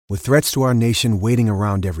With threats to our nation waiting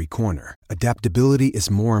around every corner, adaptability is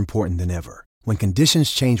more important than ever. When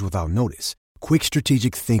conditions change without notice, quick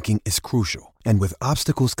strategic thinking is crucial. And with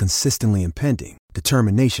obstacles consistently impending,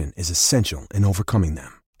 determination is essential in overcoming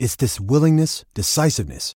them. It's this willingness,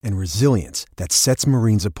 decisiveness, and resilience that sets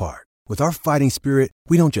Marines apart. With our fighting spirit,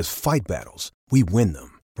 we don't just fight battles, we win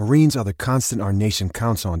them. Marines are the constant our nation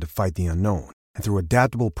counts on to fight the unknown. And through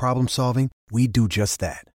adaptable problem solving, we do just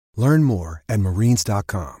that. Learn more at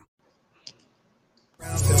marines.com.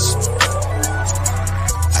 I left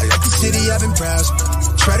the city, I've been browsing.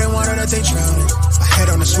 Treading water that they drowning. My head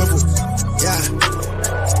on a swivel, yeah.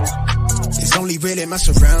 It's only really my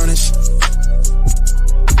surroundings.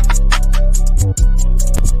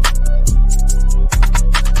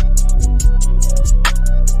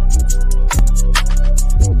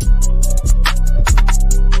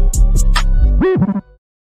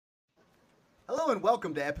 Hello and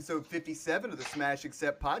welcome to episode 57 of the Smash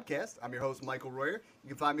Accept podcast. I'm your host, Michael Royer. You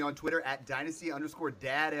can find me on Twitter at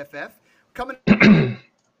Dynasty_DadFF. Coming.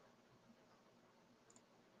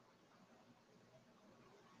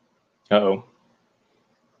 Uh-oh.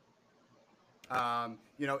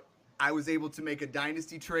 I was able to make a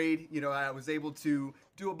Dynasty trade. I was able to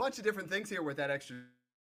do a bunch of different things here with that extra.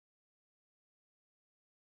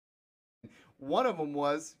 One of them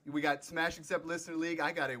was we got Smash Accept Listener League.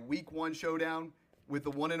 I got a week 1 showdown with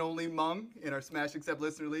the one and only Mung in our Smash Accept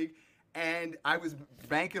Listener League. And I was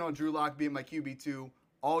banking on Drew Lock being my QB2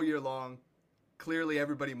 all year long. Clearly,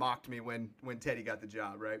 everybody mocked me when Teddy got the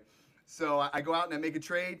job, right? So I go out and I make a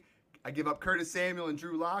trade. I give up Curtis Samuel and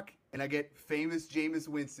Drew Lock, and I get famous Jameis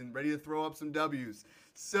Winston ready to throw up some W's.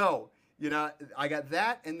 So, I got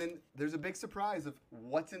that, and then there's a big surprise of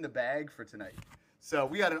what's in the bag for tonight. So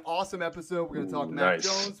we got an awesome episode. We're going to talk Mac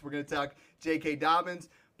Jones. We're going to talk J.K. Dobbins.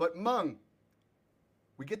 But, Mung,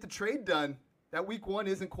 we get the trade done. That week 1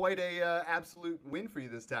 isn't quite a absolute win for you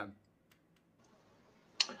this time.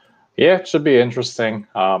 Yeah, it should be interesting.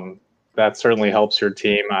 That certainly helps your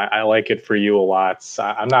team. I like it for you a lot.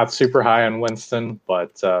 I'm not super high on Winston,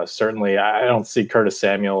 but certainly I don't see Curtis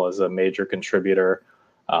Samuel as a major contributor.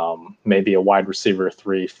 Maybe a wide receiver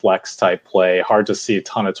 3 flex type play. Hard to see a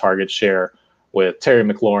ton of target share with Terry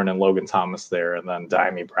McLaurin and Logan Thomas there, and then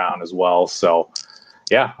Diami Brown as well. So,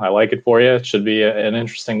 yeah, I like it for you. It should be an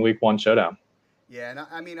interesting week 1 showdown. Yeah, and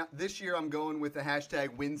I mean, this year I'm going with the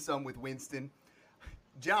hashtag win some with Winston.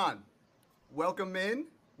 John, welcome in.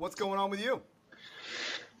 What's going on with you?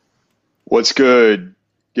 What's good,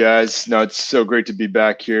 guys? No, it's so great to be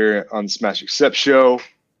back here on the Smash Accept show.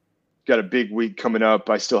 Got a big week coming up.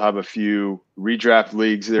 I still have a few redraft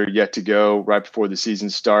leagues that are yet to go right before the season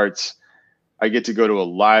starts. I get to go to a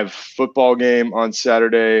live football game on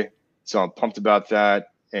Saturday, so I'm pumped about that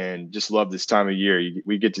and just love this time of year.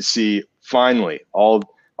 We get to see finally all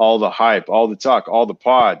the hype, all the talk, all the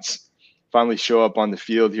pods finally show up on the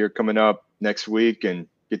field here coming up next week and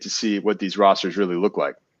get to see what these rosters really look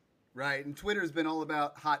like. Right, and Twitter's been all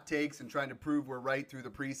about hot takes and trying to prove we're right through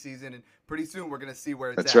the preseason, and pretty soon we're going to see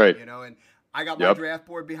where it's That's at, right. And I got my draft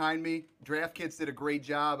board behind me. Draft Kits did a great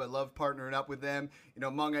job. I love partnering up with them.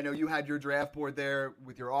 Mung, I know you had your draft board there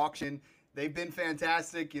with your auction. They've been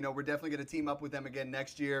fantastic. We're definitely going to team up with them again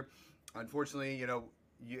next year. Unfortunately,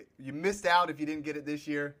 you missed out if you didn't get it this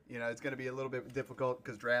year. It's going to be a little bit difficult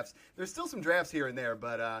because there's still some drafts here and there,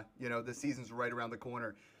 but, the season's right around the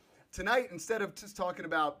corner. Tonight, instead of just talking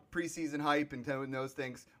about preseason hype and those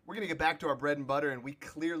things, we're going to get back to our bread and butter, and we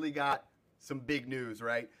clearly got some big news,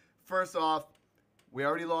 right? First off, we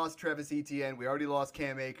already lost Travis Etienne. We already lost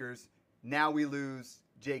Cam Akers. Now we lose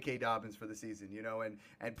J.K. Dobbins for the season,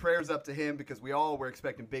 and prayers up to him because we all were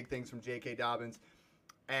expecting big things from J.K. Dobbins.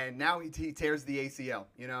 And now he tears the ACL,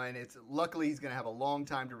 and it's luckily he's going to have a long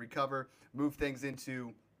time to recover, move things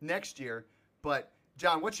into next year. But,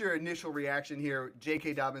 John, what's your initial reaction here?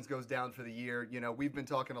 J.K. Dobbins goes down for the year. We've been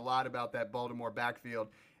talking a lot about that Baltimore backfield,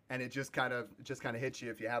 and it just kind of hits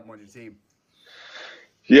you if you have him on your team.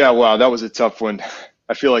 Yeah, wow, that was a tough one.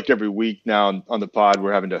 I feel like every week now on the pod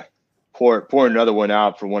we're having to pour another one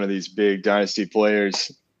out for one of these big dynasty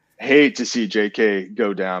players. Hate to see JK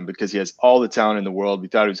go down because he has all the talent in the world. We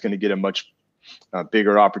thought he was going to get a much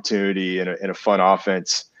bigger opportunity and a fun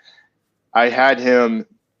offense. I had him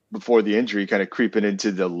before the injury kind of creeping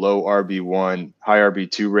into the low RB1, high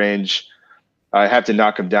RB2 range. I have to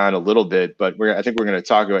knock him down a little bit, but I think we're going to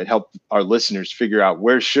talk about it, help our listeners figure out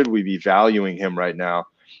where should we be valuing him right now.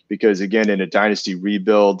 Because, again, in a dynasty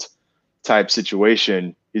rebuild type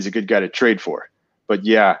situation, he's a good guy to trade for. But,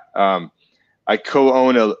 yeah, I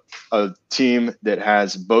co-own a team that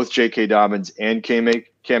has both J.K. Dobbins and Cam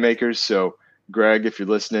Akers. So, Greg, if you're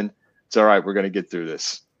listening, it's all right. We're going to get through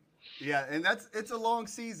this. Yeah, and it's a long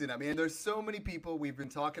season. I mean, there's so many people. We've been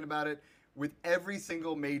talking about it with every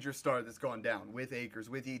single major star that's gone down, with Akers,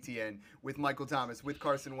 with ETN, with Michael Thomas, with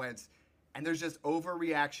Carson Wentz, and there's just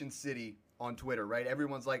overreaction city on Twitter, right?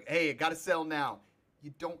 Everyone's like, "Hey, got to sell now."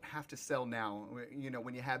 You don't have to sell now,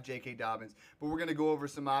 when you have J.K. Dobbins. But we're going to go over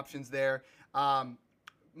some options there.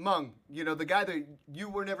 Mung, the guy that you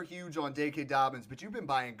were never huge on, J.K. Dobbins, but you've been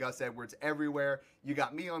buying Gus Edwards everywhere. You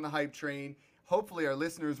got me on the hype train. Hopefully our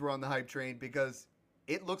listeners were on the hype train because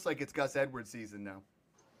it looks like it's Gus Edwards season now.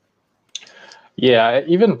 Yeah,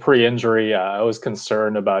 even pre-injury, I was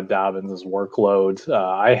concerned about Dobbins' workload.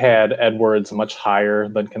 I had Edwards much higher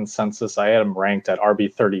than consensus. I had him ranked at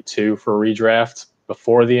RB32 for redraft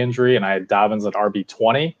before the injury, and I had Dobbins at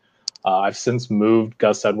RB20. I've since moved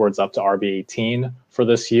Gus Edwards up to RB18 for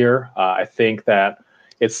this year. I think that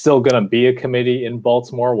it's still going to be a committee in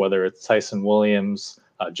Baltimore, whether it's Tyson Williams,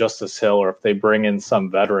 Justice Hill, or if they bring in some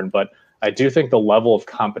veteran. But I do think the level of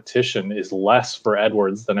competition is less for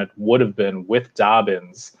Edwards than it would have been with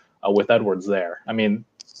Dobbins, with Edwards there. I mean,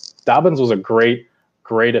 Dobbins was a great,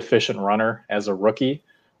 efficient runner as a rookie,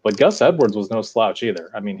 but Gus Edwards was no slouch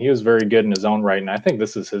either. I mean, he was very good in his own right, and I think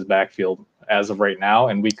this is his backfield as of right now,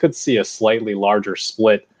 and we could see a slightly larger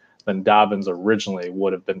split than Dobbins originally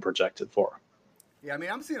would have been projected for. Yeah, I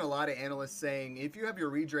mean, I'm seeing a lot of analysts saying if you have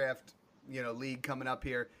your redraft, league coming up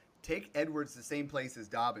here, take Edwards the same place as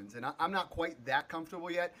Dobbins, and I'm not quite that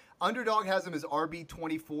comfortable yet. Underdog has him as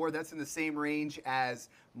RB24. That's in the same range as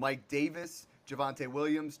Mike Davis, Javonte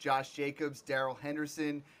Williams, Josh Jacobs, Darrell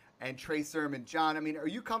Henderson, and Trey Sermon. John, I mean, are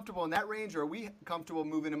you comfortable in that range, or are we comfortable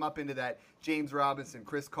moving him up into that James Robinson,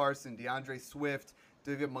 Chris Carson, DeAndre Swift,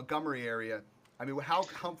 David Montgomery area? I mean, how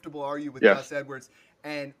comfortable are you with Gus Edwards?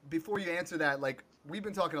 And before you answer that, we've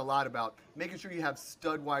been talking a lot about making sure you have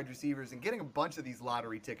stud wide receivers and getting a bunch of these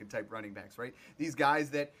lottery ticket type running backs, right? These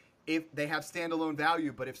guys that if they have standalone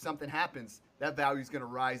value, but if something happens, that value is going to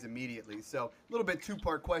rise immediately. So a little bit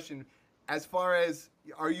two-part question. As far as,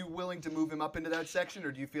 are you willing to move him up into that section,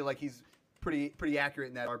 or do you feel like he's pretty accurate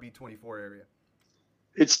in that RB24 area?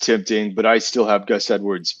 It's tempting, but I still have Gus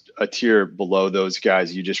Edwards a tier below those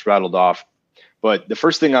guys you just rattled off. But the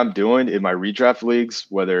first thing I'm doing in my redraft leagues,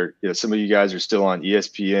 whether some of you guys are still on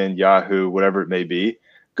ESPN, Yahoo, whatever it may be,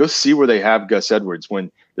 go see where they have Gus Edwards.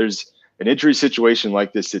 When there's an injury situation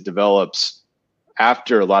like this that develops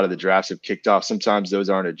after a lot of the drafts have kicked off, sometimes those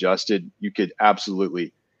aren't adjusted. You could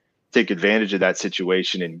absolutely take advantage of that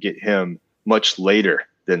situation and get him much later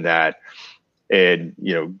than that, and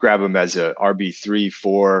grab him as a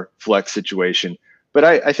RB3-4 flex situation. But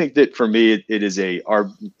I think that for me, it is an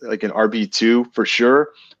RB2 for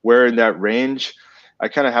sure. Where in that range, I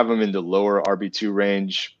kind of have him in the lower RB2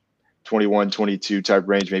 range, 21, 22 type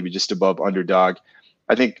range, maybe just above underdog.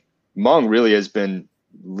 I think Mung really has been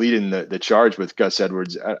leading the charge with Gus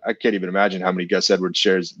Edwards. I can't even imagine how many Gus Edwards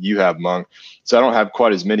shares you have, Mung. So I don't have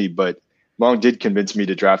quite as many, but Mung did convince me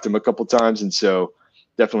to draft him a couple times. And so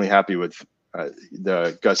definitely happy with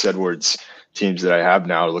the Gus Edwards teams that I have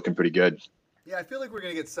now are looking pretty good. Yeah, I feel like we're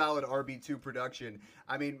going to get solid RB2 production.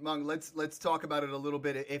 I mean, Mung, let's talk about it a little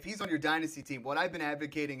bit. If he's on your dynasty team, what I've been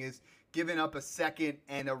advocating is giving up a second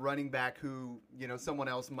and a running back who, someone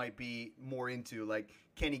else might be more into, like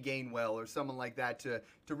Kenny Gainwell or someone like that, to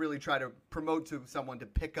really try to promote to someone to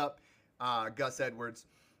pick up Gus Edwards.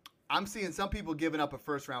 I'm seeing some people giving up a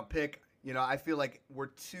first-round pick. I feel like we're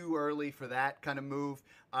too early for that kind of move.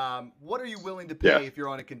 What are you willing to pay if you're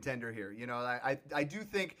on a contender here? I do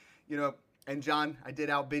think, and John, I did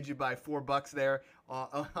outbid you by $4 there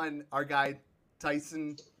on our guy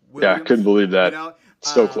Tyson Williams. Yeah, couldn't believe that.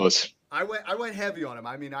 So close. I went heavy on him.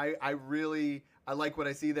 I mean, I like what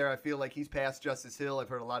I see there. I feel like he's past Justice Hill. I've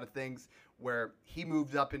heard a lot of things where he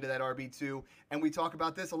moved up into that RB2, and we talk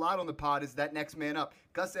about this a lot on the pod. Is that next man up?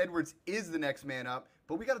 Gus Edwards is the next man up,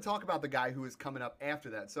 but we got to talk about the guy who is coming up after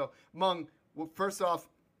that. So, Mung, well, first off,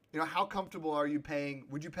 how comfortable are you paying?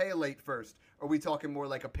 Would you pay a late first? Or are we talking more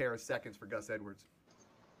like a pair of seconds for Gus Edwards?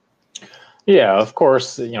 Yeah, of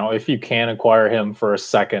course, if you can acquire him for a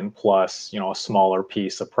second plus, a smaller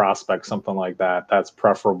piece, a prospect, something like that, that's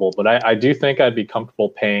preferable. But I do think I'd be comfortable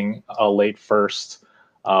paying a late first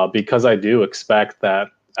because I do expect that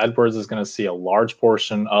Edwards is going to see a large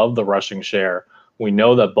portion of the rushing share. We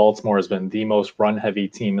know that Baltimore has been the most run-heavy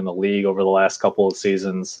team in the league over the last couple of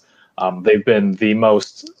seasons. They've been the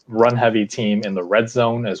most run-heavy team in the red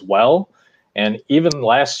zone as well. And even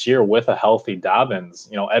last year with a healthy Dobbins,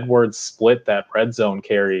 Edwards split that red zone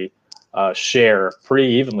carry share pretty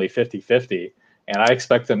evenly, 50-50. And I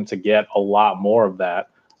expect them to get a lot more of that.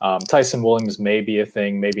 Tyson Williams may be a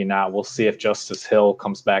thing, maybe not. We'll see if Justice Hill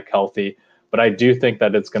comes back healthy. But I do think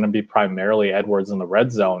that it's going to be primarily Edwards in the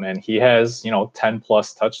red zone, and he has,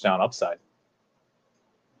 10-plus touchdown upside.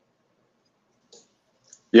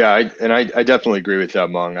 Yeah, I definitely agree with that,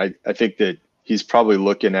 Mung. I think that he's probably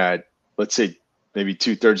looking at, let's say, maybe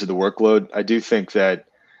 2/3 of the workload. I do think that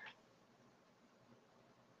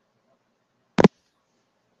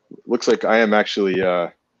looks like I am actually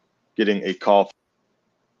getting a call.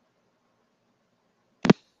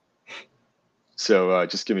 So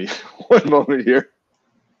just give me one moment here.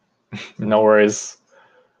 No worries.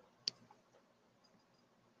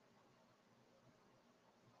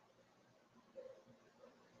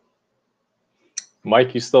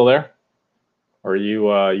 Mike, you still there? Or are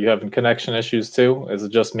you having connection issues too? Is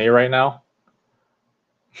it just me right now?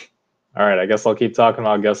 All right, I guess I'll keep talking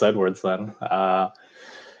about Gus Edwards then.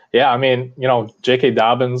 Yeah, I mean, J.K.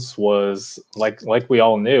 Dobbins was, like we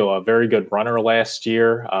all knew, a very good runner last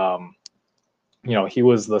year. He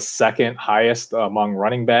was the second highest among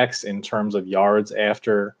running backs in terms of yards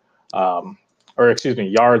after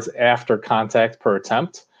contact per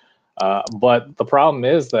attempt. But the problem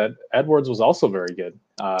is that Edwards was also very good.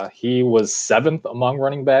 He was 7th among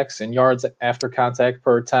running backs in yards after contact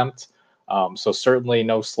per attempt. So certainly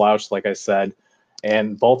no slouch, like I said.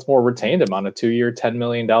 And Baltimore retained him on a 2-year, $10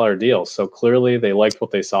 million deal. So clearly they liked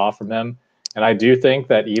what they saw from him. And I do think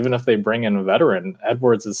that even if they bring in a veteran,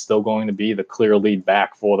 Edwards is still going to be the clear lead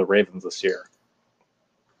back for the Ravens this year.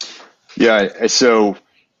 Yeah, so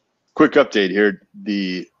quick update here.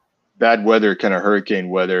 The bad weather, kind of hurricane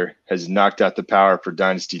weather, has knocked out the power for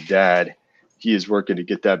Dynasty Dad. He is working to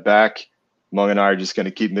get that back. Mung and I are just going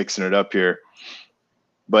to keep mixing it up here.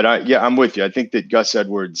 But I'm with you. I think that Gus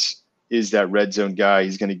Edwards is that red zone guy.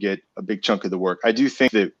 He's going to get a big chunk of the work. I do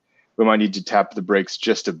think that we might need to tap the brakes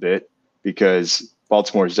just a bit because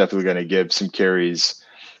Baltimore is definitely going to give some carries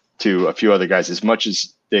to a few other guys as much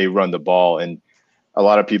as they run the ball. And a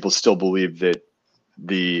lot of people still believe that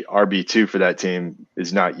the RB2 for that team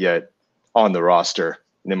is not yet on the roster.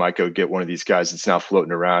 And they might go get one of these guys that's now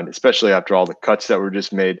floating around, especially after all the cuts that were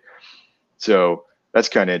just made. So that's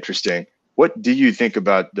kind of interesting. What do you think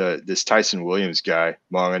about this Tyson Williams guy,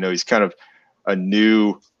 Mung? I know he's kind of a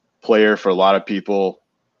new player for a lot of people.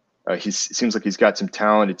 He seems like he's got some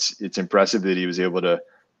talent. It's impressive that he was able to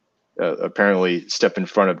apparently step in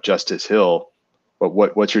front of Justice Hill. But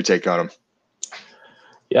what's your take on him?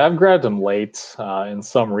 Yeah, I've grabbed him late in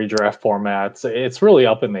some redraft formats. It's really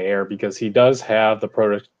up in the air because he does have the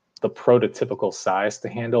prototypical size to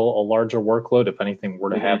handle a larger workload if anything were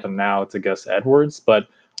to happen now to Gus Edwards. But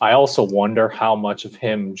I also wonder how much of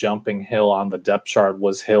him jumping Hill on the depth chart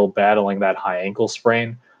was Hill battling that high ankle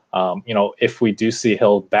sprain. If we do see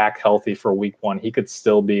Hill back healthy for week 1, he could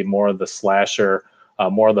still be more of the slasher,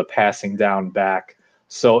 more of the passing down back.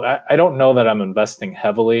 So I don't know that I'm investing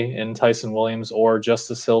heavily in Tyson Williams or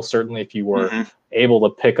Justice Hill. Certainly if you were able to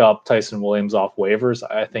pick up Tyson Williams off waivers,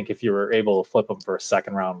 I think if you were able to flip him for a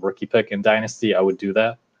 2nd-round rookie pick in Dynasty, I would do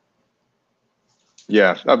that.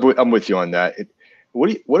 Yeah, I'm with you on that.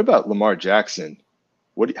 What about Lamar Jackson?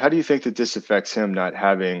 How do you think that this affects him not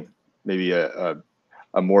having maybe a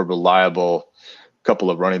more reliable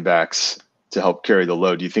couple of running backs to help carry the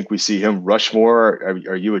load? Do you think we see him rush more?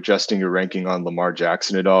 Are you adjusting your ranking on Lamar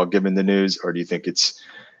Jackson at all, given the news, or do you think it's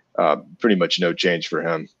pretty much no change for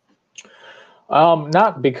him?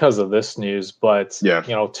 Not because of this news, but yeah.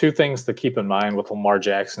 2 things to keep in mind with Lamar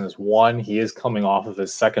Jackson is 1, he is coming off of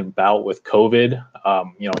his 2nd bout with COVID.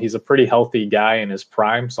 He's a pretty healthy guy in his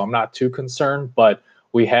prime, so I'm not too concerned, but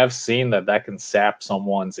we have seen that can sap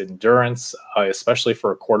someone's endurance, especially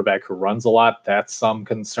for a quarterback who runs a lot. That's some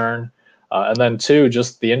concern. And then 2,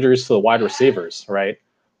 just the injuries to the wide receivers, right?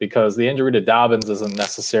 Because the injury to Dobbins isn't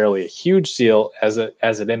necessarily a huge deal as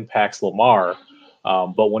it impacts Lamar.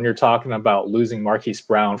 But when you're talking about losing Marquise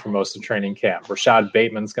Brown for most of training camp, Rashad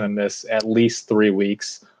Bateman's going to miss at least 3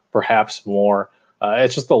 weeks, perhaps more.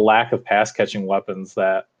 It's just the lack of pass catching weapons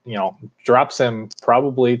that, drops him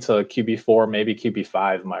probably to QB4, maybe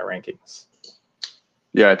QB5 in my rankings.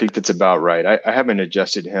 Yeah, I think that's about right. I haven't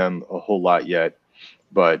adjusted him a whole lot yet,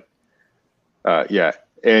 but yeah.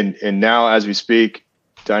 And now as we speak,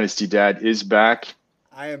 Dynasty Dad is back.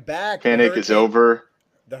 I am back. Panic is over.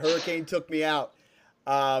 The hurricane took me out.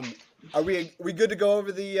 Are we good to go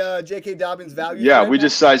over the J.K. Dobbins value? Yeah, we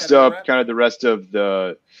just sized up kind of the rest of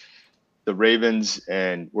the Ravens,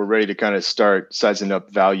 and we're ready to kind of start sizing up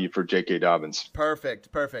value for J.K. Dobbins. Perfect.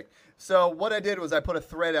 So what I did was I put a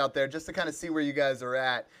thread out there just to kind of see where you guys are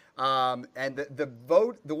at. And the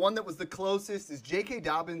vote, the one that was the closest is J.K.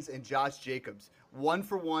 Dobbins and Josh Jacobs. 1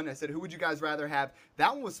 for 1. I said, who would you guys rather have?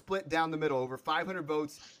 That one was split down the middle, over 500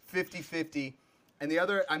 votes, 50-50. And the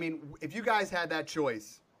other, I mean, if you guys had that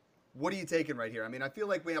choice, what are you taking right here? I mean, I feel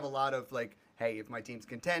like we have a lot of like, hey, if my team's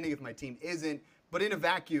contending, if my team isn't, but in a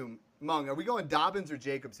vacuum, Mung, are we going Dobbins or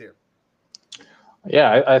Jacobs here?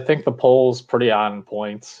 Yeah, I think the poll's pretty on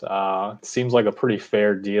point. It seems like a pretty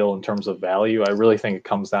fair deal in terms of value. I really think it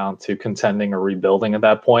comes down to contending or rebuilding at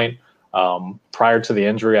that point. Prior to the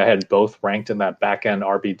injury, I had both ranked in that back end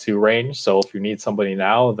RB2 range. So if you need somebody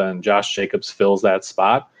now, then Josh Jacobs fills that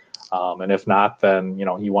spot. And if not, then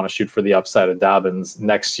you want to shoot for the upside of Dobbins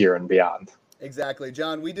next year and beyond. Exactly.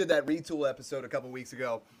 John, we did that retool episode a couple weeks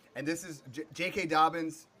ago. And this is J.K.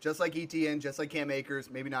 Dobbins, just like ETN, just like Cam Akers,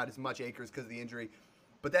 maybe not as much Akers because of the injury.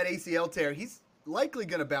 But that ACL tear, he's likely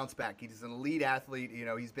going to bounce back. He's an elite athlete.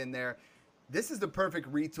 He's been there. This is the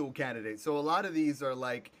perfect retool candidate. So a lot of these are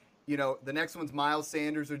like, the next one's Miles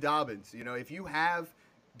Sanders or Dobbins. If you have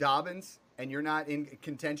Dobbins and you're not in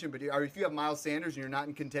contention, or if you have Miles Sanders and you're not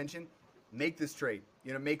in contention, make this trade.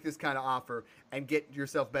 Make this kind of offer and get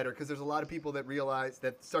yourself better, because there's a lot of people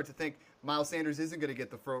that start to think Miles Sanders isn't going to get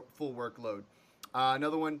the full workload.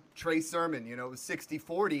 Another one, Trey Sermon, it was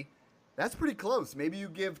 60-40. That's pretty close. Maybe you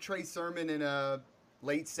give Trey Sermon in a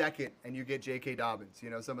late second and you get J.K. Dobbins,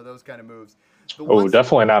 some of those kind of moves.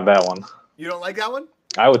 Definitely not that one. You don't like that one?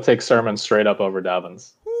 I would take Sermon straight up over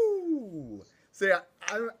Dobbins. Ooh. So yeah,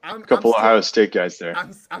 I'm a couple Ohio State guys there.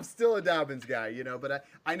 I'm still a Dobbins guy, but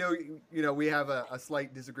I know, we have a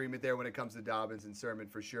slight disagreement there when it comes to Dobbins and Sermon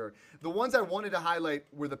for sure. The ones I wanted to highlight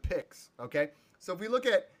were the picks, okay? So if we look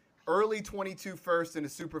at early 22 first in a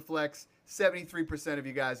super flex, 73% of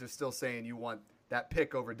you guys are still saying you want that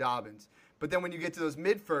pick over Dobbins. But then when you get to those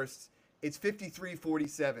mid firsts, it's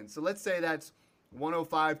 53-47. So let's say that's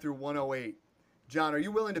 105 through 108. John, are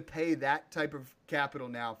you willing to pay that type of capital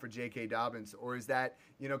now for J.K. Dobbins? Or is that,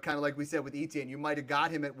 kind of like we said with Etienne, you might have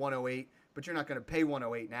got him at 108, but you're not going to pay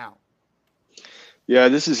 108 now? Yeah,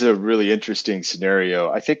 this is a really interesting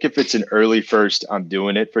scenario. I think if it's an early first, I'm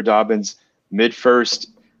doing it for Dobbins. Mid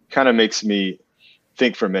first kind of makes me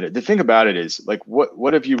think for a minute. The thing about it is, like,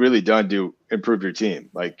 what have you really done to improve your team?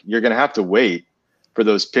 Like, you're going to have to wait for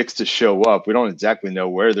those picks to show up. We don't exactly know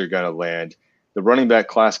where they're going to land. The running back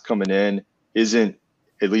class coming in isn't,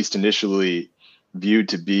 at least initially, viewed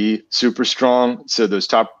to be super strong. So those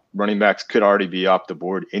top running backs could already be off the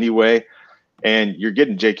board anyway. And you're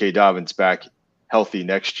getting J.K. Dobbins back healthy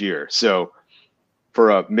next year. So for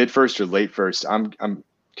a mid first or late first, I'm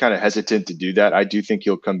kind of hesitant to do that. I do think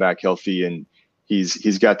he'll come back healthy, and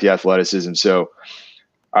he's got the athleticism. So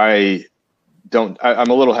I'm a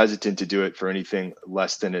little hesitant to do it for anything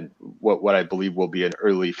less than what I believe will be an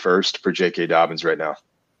early first for J.K. Dobbins right now.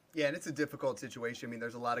 Yeah, and it's a difficult situation. I mean,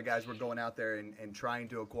 there's a lot of guys we're going out there and trying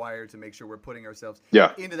to acquire to make sure we're putting ourselves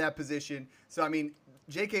into that position. So, I mean,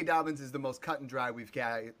 J.K. Dobbins is the most cut and dry we've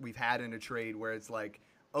had in a trade, where it's like,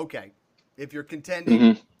 okay, if you're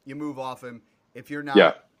contending, you move off him. If you're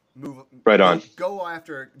not, move right on. Go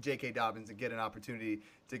after J.K. Dobbins and get an opportunity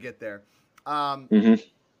to get there. I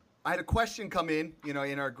had a question come in,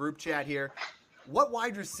 in our group chat here. What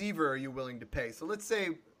wide receiver are you willing to pay? So let's say,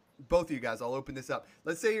 both of you guys, I'll open this up.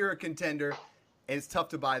 Let's say you're a contender and it's tough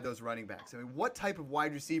to buy those running backs. I mean, what type of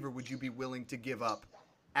wide receiver would you be willing to give up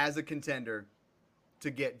as a contender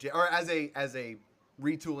to get, or as a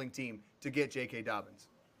retooling team to get J.K. Dobbins?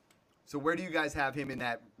 So where do you guys have him in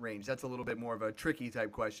that range? That's a little bit more of a tricky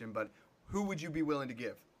type question, but who would you be willing to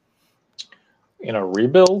give? In a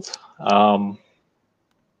rebuild? I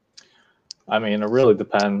mean, it really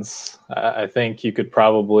depends. I think you could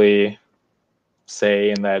probably say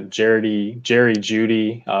in that Jerry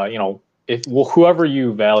Jeudy, whoever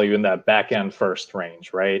you value in that back end first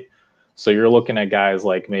range, right? So you're looking at guys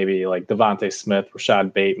like maybe like Devontae Smith,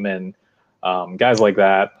 Rashad Bateman, guys like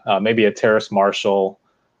that, maybe a Terrace Marshall.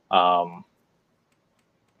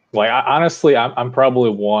 Honestly, I'm probably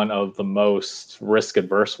one of the most risk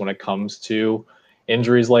adverse when it comes to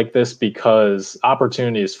injuries like this, because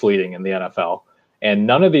opportunity is fleeting in the NFL. And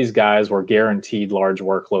none of these guys were guaranteed large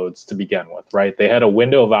workloads to begin with, right? They had a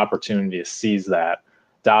window of opportunity to seize that.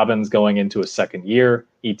 Dobbins going into a second year,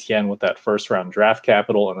 Etienne with that first round draft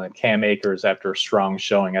capital, and then Cam Akers after a strong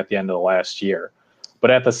showing at the end of the last year.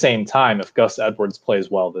 But at the same time, if Gus Edwards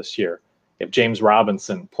plays well this year, if James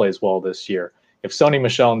Robinson plays well this year, if Sony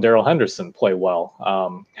Michel and Darrell Henderson play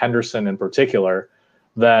well, Henderson in particular,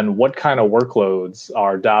 then what kind of workloads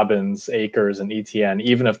are Dobbins, Akers, and Etienne,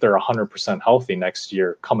 even if they're 100% healthy next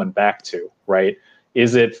year, coming back to, right?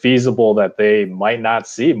 Is it feasible that they might not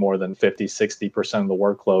see more than 50, 60% of the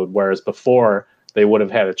workload, whereas before they would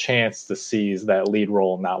have had a chance to seize that lead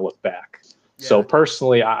role and not look back? Yeah. So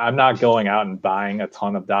personally, I'm not going out and buying a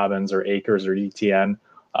ton of Dobbins or Akers or Etienne.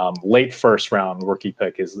 Late first round rookie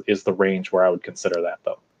pick is the range where I would consider that,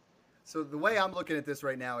 though. So the way I'm looking at this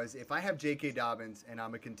right now is if I have J.K. Dobbins and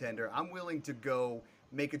I'm a contender, I'm willing to go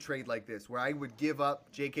make a trade like this where I would give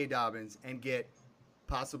up J.K. Dobbins and get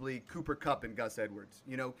possibly Cooper Kupp and Gus Edwards.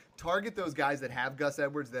 Target those guys that have Gus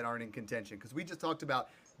Edwards that aren't in contention, because we just talked about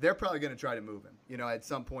they're probably going to try to move him, at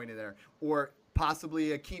some point in there, or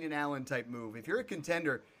possibly a Keenan Allen type move. If you're a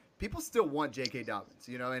contender, people still want J.K. Dobbins,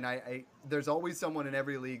 and I there's always someone in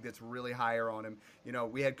every league that's really higher on him.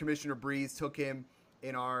 We had Commissioner Breeze took him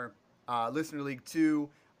in our Listener League 2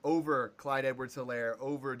 over Clyde Edwards-Helaire,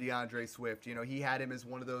 over DeAndre Swift. He had him as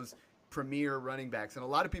one of those premier running backs, and a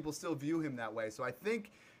lot of people still view him that way. So I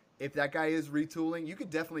think if that guy is retooling, you could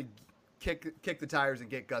definitely kick the tires and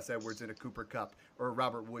get Gus Edwards and a Cooper Kupp or a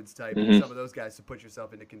Robert Woods type, and some of those guys to put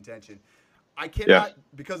yourself into contention. I cannot,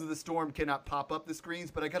 because of the storm, cannot pop up the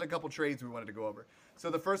screens, but I got a couple trades we wanted to go over. So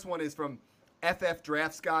the first one is from FF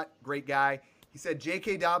Draft Scott, great guy. He said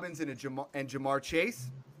J.K. Dobbins and Jamar Chase,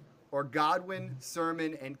 or Godwin,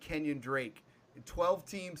 Sermon, and Kenyon Drake.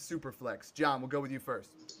 12-team Superflex. John, we'll go with you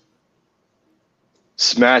first.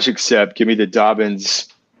 Smash accept. Give me the Dobbins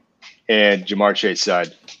and Jamar Chase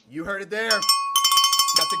side. You heard it there. Got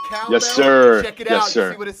the cowbell. Yes, sir. Check it yes, out. Sir.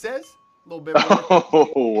 You see what it says? A little bit more.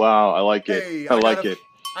 Oh, wow. I like it. Hey, I like it.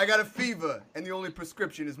 I got a fever, and the only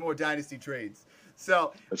prescription is more dynasty trades.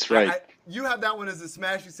 So that's right. You have that one as a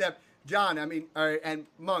smash accept. John, all right, and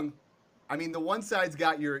Mung, the one side's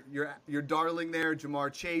got your darling there,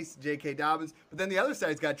 Jamar Chase, J.K. Dobbins, but then the other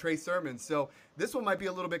side's got Trey Sermon. So this one might be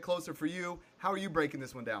a little bit closer for you. How are you breaking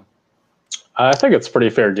this one down? I think it's a pretty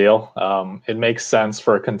fair deal. It makes sense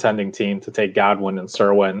for a contending team to take Godwin and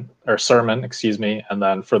Sermon, and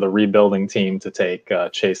then for the rebuilding team to take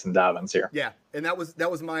Chase and Dobbins here. Yeah, and that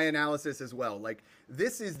was my analysis as well. Like,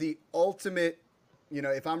 this is the ultimate,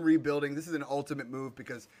 if I'm rebuilding, this is an ultimate move,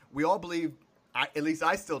 because we all believe, at least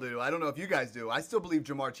I still do, I don't know if you guys do, I still believe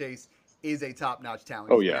Jamar Chase is a top-notch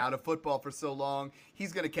talent. He's been out of football for so long.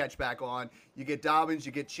 He's going to catch back on. You get Dobbins,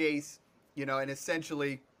 you get Chase, and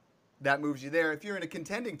essentially that moves you there. If you're in a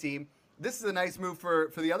contending team, this is a nice move for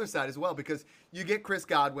the other side as well, because you get Chris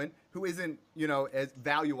Godwin, who isn't, as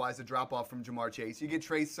value-wise a drop-off from Jamar Chase. You get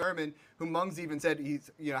Trey Sermon, who Mung's even said he's,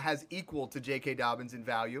 has equal to J.K. Dobbins in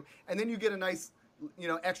value. And then you get a nice,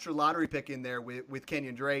 extra lottery pick in there with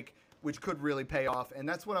Kenyon Drake, which could really pay off. And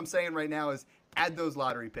that's what I'm saying right now is add those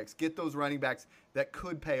lottery picks. Get those running backs that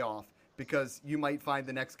could pay off, because you might find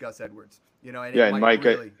the next Gus Edwards. And and Mike,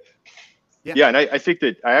 really, and I think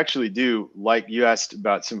that I actually do, like you asked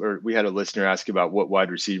about we had a listener ask about what wide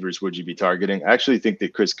receivers would you be targeting. I actually think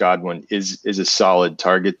that Chris Godwin is a solid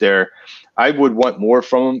target there. I would want more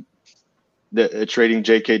from him, trading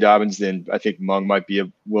J.K. Dobbins than I think Mung might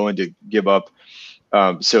be willing to give up.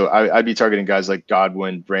 So I'd be targeting guys like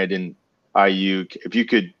Godwin, Brandon Ayuk. If you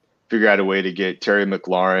could figure out a way to get Terry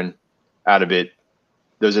McLaurin out of it,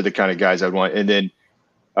 those are the kind of guys I'd want. And then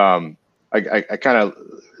I kind of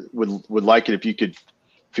would like it if you could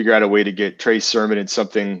figure out a way to get Trey Sermon in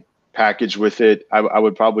something packaged with it. I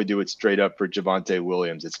would probably do it straight up for Javonte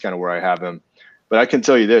Williams. It's kind of where I have him. But I can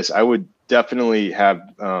tell you this, I would definitely have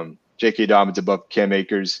J.K. Dobbins above Cam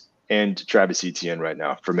Akers and Travis Etienne right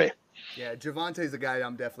now for me. Yeah, Javonte's a guy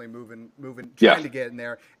I'm definitely moving, trying to get in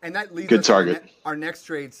there. And that leads us to our next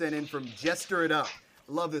trade sent in from Jester It Up.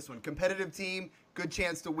 Love this one. Competitive team, good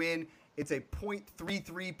chance to win. It's a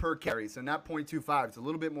 0.33 per carry, so not 0.25. It's a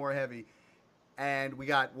little bit more heavy. And we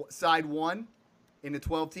got side 1 in the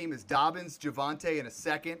 12-team is Dobbins, Javonte in a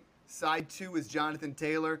second. Side 2 is Jonathan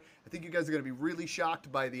Taylor. I think you guys are going to be really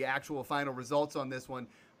shocked by the actual final results on this one.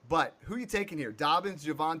 But who are you taking here? Dobbins,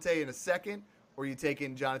 Javonte in a second, or are you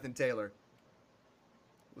taking Jonathan Taylor?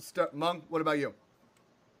 We'll start. Mung, what about you?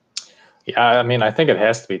 Yeah, I think it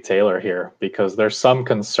has to be Taylor here, because there's some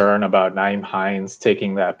concern about Nyheim Hines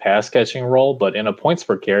taking that pass catching role, but in a points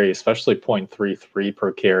per carry, especially 0.33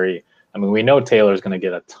 per carry, we know Taylor's going to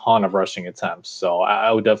get a ton of rushing attempts, so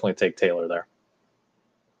I would definitely take Taylor there.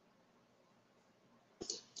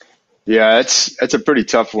 Yeah, that's a pretty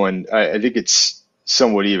tough one. I think it's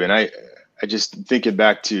somewhat even. I just thinking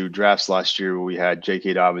back to drafts last year where we had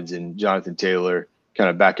J.K. Dobbins and Jonathan Taylor kind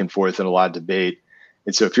of back and forth in a lot of debate.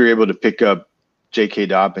 And so if you're able to pick up J.K.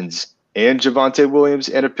 Dobbins and Javonte Williams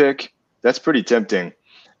and a pick, that's pretty tempting.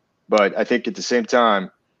 But I think at the same time,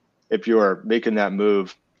 if you're making that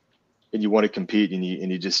move and you want to compete and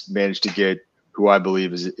you just manage to get who I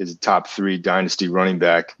believe is a top 3 dynasty running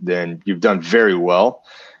back, then you've done very well.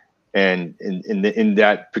 And in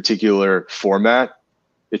that particular format,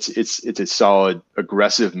 it's a solid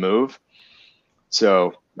aggressive move.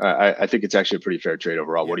 So I think it's actually a pretty fair trade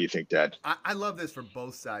overall. What do you think, Dad? I love this for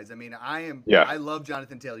both sides. I mean, Yeah. I love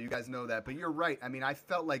Jonathan Taylor. You guys know that, but you're right. I mean, I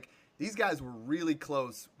felt like these guys were really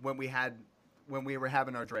close when we were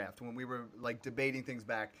having our draft, when we were like debating things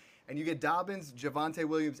back. And you get Dobbins, Javonte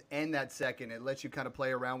Williams, and that second. It lets you kind of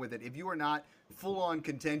play around with it. If you are not full on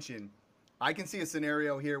contention, I can see a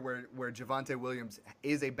scenario here where Javonte Williams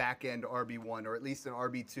is a back end RB1 or at least an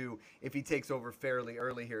RB2 if he takes over fairly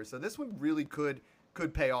early here. So this one really could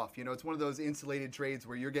pay off. You know, it's one of those insulated trades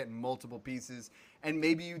where you're getting multiple pieces, and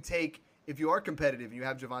maybe you take, if you are competitive and you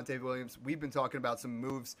have Javonte Williams, we've been talking about some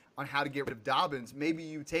moves on how to get rid of Dobbins. Maybe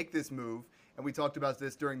you take this move, and we talked about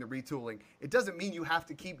this during the retooling. It doesn't mean you have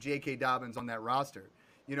to keep J.K. Dobbins on that roster.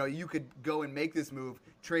 You know, you could go and make this move,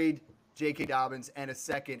 trade J.K. Dobbins and a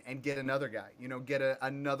second, and get another guy. You know, get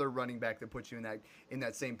another running back that puts you in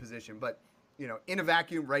that same position. But you know, in a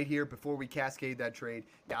vacuum right here before we cascade that trade,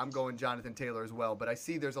 yeah, I'm going Jonathan Taylor as well. But I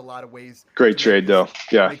see there's a lot of ways. Great trade, though.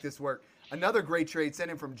 Yeah. Make this work. Another great trade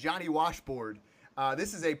sent in from Johnny Washboard.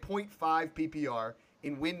 This is a 0.5 PPR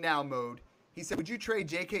in win now mode. He said, would you trade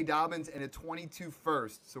J.K. Dobbins and a 22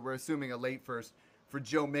 first, so we're assuming a late first, for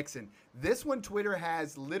Joe Mixon? This one, Twitter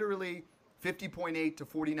has literally 50.8 to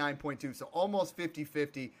 49.2, so almost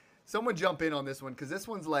 50-50. Someone jump in on this one, because this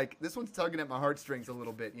one's tugging at my heartstrings a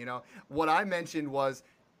little bit. You know, what I mentioned was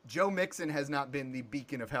Joe Mixon has not been the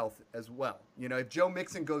beacon of health as well. You know, if Joe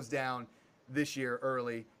Mixon goes down this year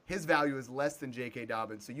early, his value is less than J.K.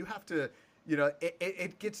 Dobbins. So you have to, you know,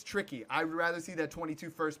 it gets tricky. I would rather see that 22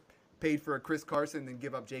 first paid for a Chris Carson than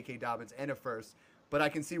give up J.K. Dobbins and a first. But I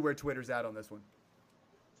can see where Twitter's at on this one.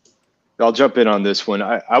 I'll jump in on this one.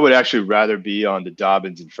 I would actually rather be on the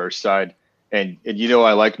Dobbins and first side. And you know,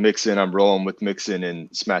 I like Mixon. I'm rolling with Mixon in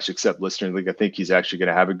Smash Accept Listener League. I think he's actually going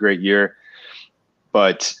to have a great year.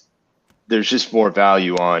 But there's just more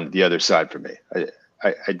value on the other side for me.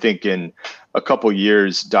 I think in a couple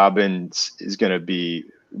years, Dobbins is going to be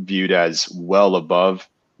viewed as well above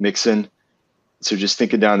Mixon. So just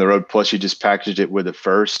thinking down the road, plus you just packaged it with a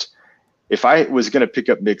first. If I was going to pick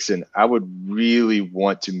up Mixon, I would really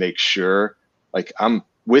want to make sure, like I'm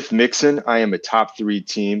with Mixon, I am a top 3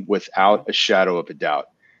 team without a shadow of a doubt,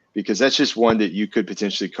 because that's just one that you could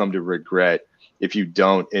potentially come to regret if you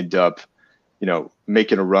don't end up, you know,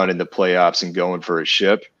 making a run in the playoffs and going for a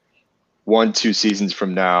ship. 1-2 seasons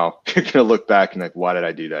from now, you're going to look back and like, why did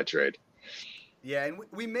I do that trade? Yeah, and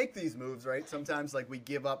we make these moves, right? Sometimes like we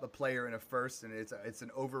give up a player in a first, and it's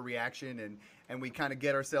an overreaction, and we kind of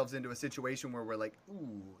get ourselves into a situation where we're like,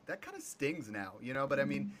 ooh, that kind of stings now, you know? But I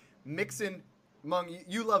mean, Mixon, Mung,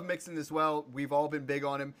 you love Mixon as well. We've all been big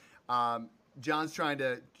on him. John's trying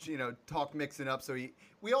to, you know, talk Mixon up, so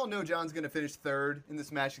we all know John's going to finish third in the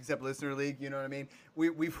Smash Accept Listener League. You know what I mean?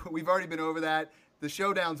 We've already been over that. The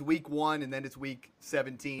showdown's week 1, and then it's week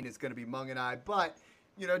 17. It's going to be Mung and I, but.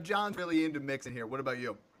 You know, John's really into Mixon here. What about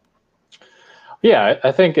you? Yeah,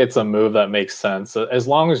 I think it's a move that makes sense. As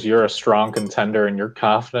long as you're a strong contender and you're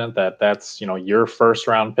confident that that's, you know, your first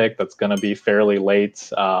round pick that's going to be fairly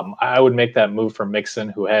late, I would make that move for Mixon,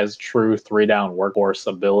 who has true 3-down workhorse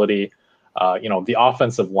ability. You know, the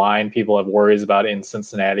offensive line, people have worries about in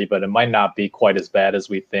Cincinnati, but it might not be quite as bad as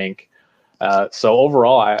we think. So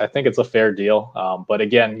overall, I think it's a fair deal. But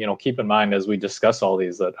again, you know, keep in mind as we discuss all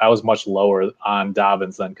these that I was much lower on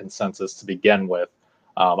Dobbins than consensus to begin with.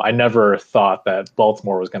 I never thought that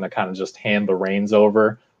Baltimore was going to kind of just hand the reins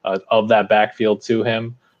over of that backfield to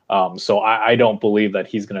him. So I don't believe that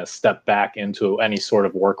he's going to step back into any sort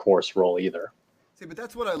of workhorse role either. See, but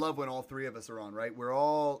that's what I love when all 3 of us are on, right?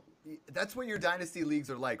 That's what your dynasty leagues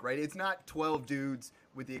are like, right? It's not 12 dudes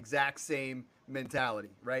with the exact same mentality,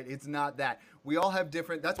 right? It's not that. We all have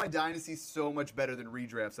different. That's why Dynasty's so much better than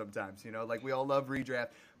redraft sometimes, you know? Like, we all love redraft.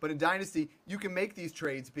 But in Dynasty, you can make these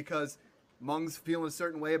trades because Mung's feeling a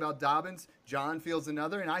certain way about Dobbins, John feels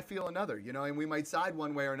another, and I feel another, you know? And we might side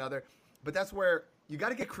one way or another. But that's where you got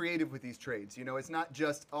to get creative with these trades. You know, it's not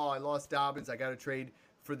just, oh, I lost Dobbins, I got to trade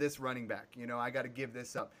for this running back. You know, I got to give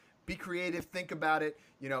this up. Be creative. Think about it.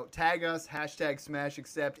 You know, tag us, hashtag Smash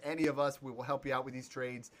Accept. Any of us, we will help you out with these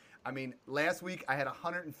trades. I mean, last week I had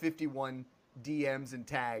 151 DMs and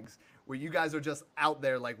tags where you guys are just out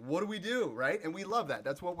there like, what do we do, right? And we love that.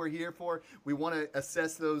 That's what we're here for. We want to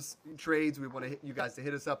assess those trades. We want you guys to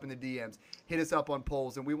hit us up in the DMs, hit us up on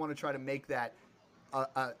polls, and we want to try to make that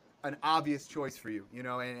an obvious choice for you, you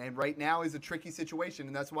know? And right now is a tricky situation,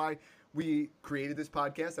 and that's why we created this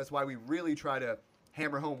podcast. That's why we really try to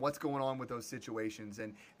hammer home what's going on with those situations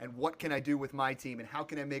and what can I do with my team and how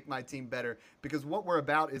can I make my team better, because what we're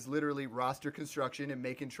about is literally roster construction and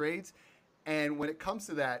making trades. And when it comes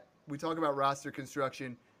to that, we talk about roster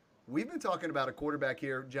construction. we've been talking about a quarterback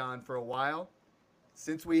here, John, for a while,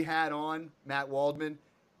 since we had on Matt Waldman,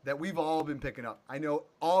 that we've all been picking up. I know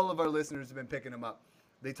all of our listeners have been picking him up.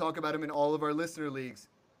 They talk about him in all of our listener leagues.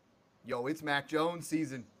 Yo, it's Mac Jones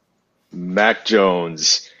season. Mac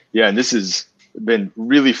Jones. Yeah, and this has been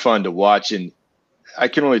really fun to watch. And I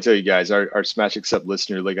can only tell you guys, our Smash Accept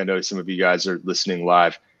listener league, I know some of you guys are listening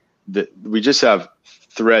live, that we just have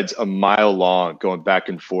threads a mile long going back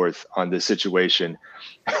and forth on this situation.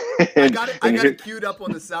 I got it queued up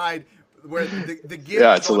on the side where the gift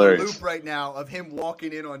it's is on hilarious. the loop right now of him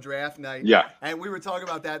walking in on draft night. Yeah. And we were talking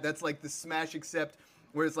about that. That's like the Smash Accept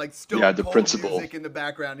where it's like Stone the Cold principle music in the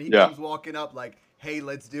background. And he comes walking up like, hey,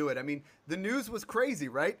 let's do it. I mean, the news was crazy,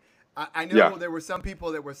 right? I know there were some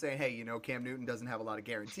people that were saying, hey, you know, Cam Newton doesn't have a lot of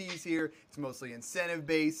guarantees here. It's mostly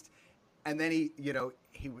incentive-based. And then he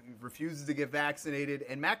refuses to get vaccinated.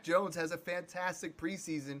 And Mac Jones has a fantastic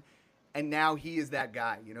preseason, and now he is that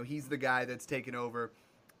guy. You know, he's the guy that's taken over.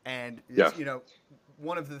 And, you know,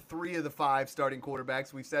 one of the 3 of the 5 starting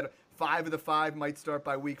quarterbacks. We've said 5 of the 5 might start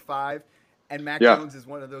by week 5. And Mac Jones is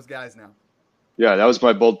one of those guys now. Yeah, that was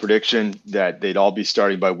my bold prediction, that they'd all be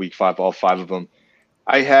starting by week 5, all 5 of them.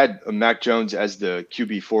 I had Mac Jones as the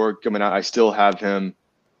QB4 coming out. I still have him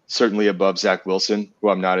certainly above Zach Wilson, who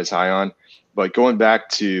I'm not as high on. But going back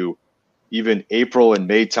to even April and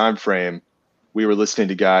May timeframe, we were listening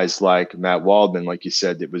to guys like Matt Waldman, like you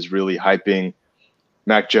said, that was really hyping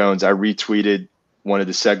Mac Jones. I retweeted one of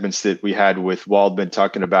the segments that we had with Waldman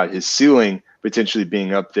talking about his ceiling potentially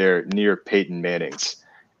being up there near Peyton Manning's.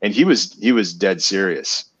 And he was dead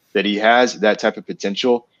serious that he has that type of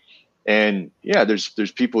potential. And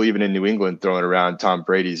there's people even in New England throwing around Tom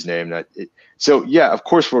Brady's name. Of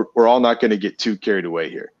course we're all not going to get too carried away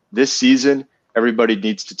here. This season, everybody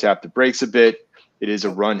needs to tap the brakes a bit. It is a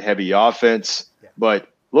run heavy offense, but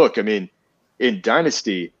look, I mean, in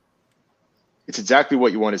Dynasty, it's exactly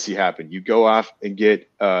what you want to see happen. You go off and get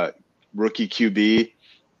rookie QB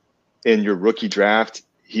in your rookie draft.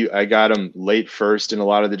 I got him late first in a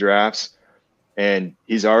lot of the drafts. And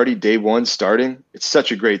he's already day 1 starting. It's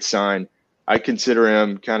such a great sign. I consider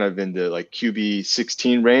him kind of in the like QB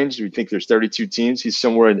 16 range. We think there's 32 teams. He's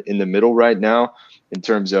somewhere in the middle right now in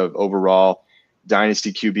terms of overall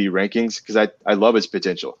dynasty QB rankings, because I love his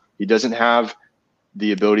potential. He doesn't have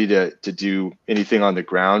the ability to do anything on the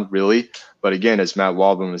ground really. But again, as Matt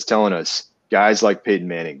Waldman was telling us, guys like Peyton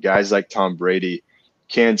Manning, guys like Tom Brady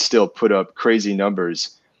can still put up crazy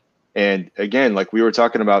numbers. And again, like we were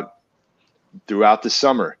talking about throughout the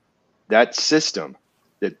summer, that system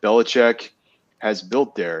that Belichick has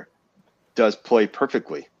built there does play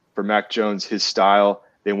perfectly for Mac Jones, his style.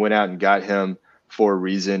 They went out and got him for a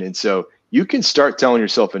reason. And so you can start telling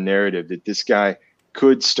yourself a narrative that this guy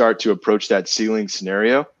could start to approach that ceiling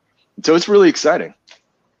scenario. And so it's really exciting.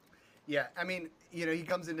 Yeah, I mean, you know, he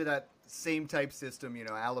comes into that same type system. You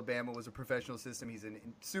know, Alabama was a professional system. He's a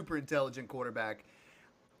super intelligent quarterback.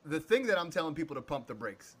 The thing that I'm telling people to pump the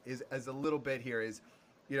brakes is, as a little bit here, is,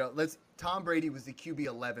 you know, Tom Brady was the QB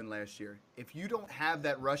 11 last year. If you don't have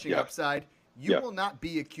that rushing upside, you will not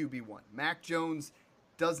be a QB1. Mac Jones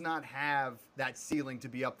does not have that ceiling to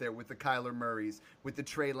be up there with the Kyler Murrays, with the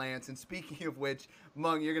Trey Lance. And speaking of which,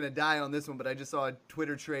 Mung, you're going to die on this one, but I just saw a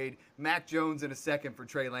Twitter trade, Mac Jones in a second for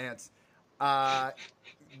Trey Lance.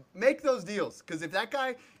 Make those deals, because if that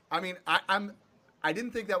guy, I mean, I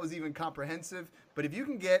didn't think that was even comprehensive, but if you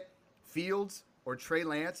can get Fields or Trey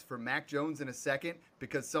Lance for Mac Jones in a second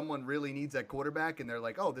because someone really needs that quarterback and they're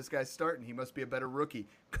like, oh, this guy's starting, he must be a better rookie,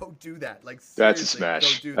 go do that. Like, that's a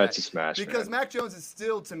smash. Go do that's that. A smash. Because man. Mac Jones is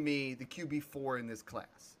still, to me, the QB4 in this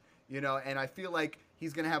class. You know, and I feel like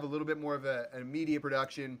he's going to have a little bit more of an immediate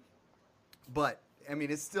production, but I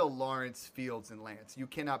mean, it's still Lawrence, Fields, and Lance. You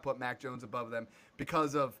cannot put Mac Jones above them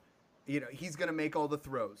because of, you know, he's going to make all the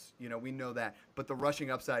throws. You know, we know that. But the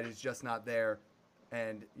rushing upside is just not there.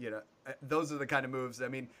 And, you know, those are the kind of moves. I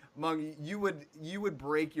mean, Mung, you would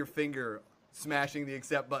break your finger smashing the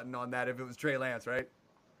accept button on that if it was Trey Lance, right?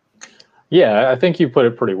 Yeah, I think you put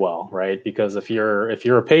it pretty well, right? Because if you're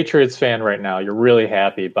a Patriots fan right now, you're really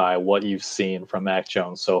happy by what you've seen from Mac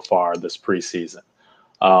Jones so far this preseason.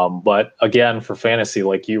 But again, for fantasy,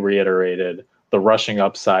 like you reiterated, the rushing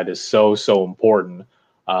upside is so important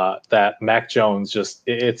that Mac Jones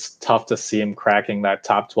it's tough to see him cracking that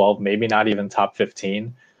top 12, maybe not even top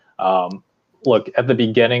 15. Look, at the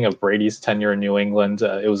beginning of Brady's tenure in New England,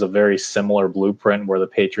 it was a very similar blueprint where the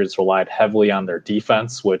Patriots relied heavily on their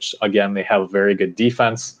defense, which, again, they have a very good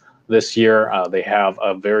defense this year. They have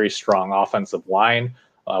a very strong offensive line.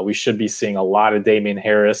 We should be seeing a lot of Damian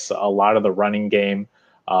Harris, a lot of the running game.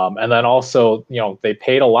 And then also, you know, they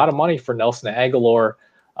paid a lot of money for Nelson Aguilar.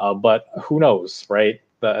 But who knows, right?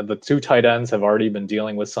 The two tight ends have already been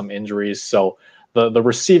dealing with some injuries, so the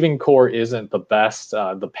receiving core isn't the best.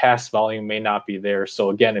 The pass volume may not be there. So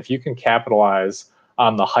again, if you can capitalize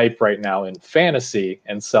on the hype right now in fantasy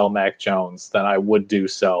and sell Mac Jones, then I would do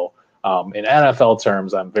so. In NFL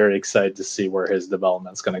terms, I'm very excited to see where his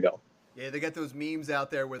development's going to go. Yeah, they got those memes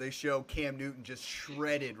out there where they show Cam Newton just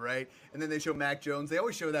shredded, right? And then they show Mac Jones. They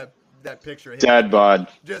always show that picture of him. Dad bod.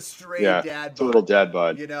 Just straight Yeah, dad bod. it's a little dad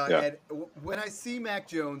bod. You know, Yeah. and when I see Mac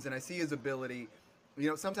Jones and I see his ability, you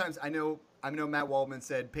know, sometimes I know Matt Waldman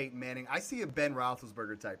said Peyton Manning. I see a Ben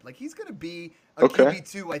Roethlisberger type. Like, he's going to be a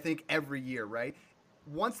QB2, I think, every year, right?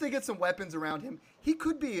 Once they get some weapons around him, he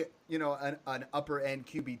could be, you know, an upper-end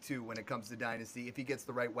QB2 when it comes to Dynasty if he gets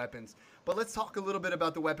the right weapons. But let's talk a little bit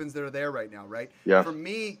about the weapons that are there right now, right? Yeah. For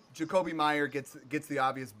me, Jacoby Meyer gets the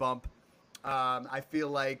obvious bump. I feel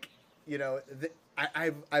like, you know,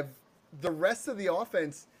 I've the rest of the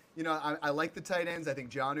offense, you know, I like the tight ends. I think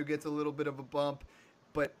Jonnu gets a little bit of a bump.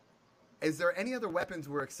 But is there any other weapons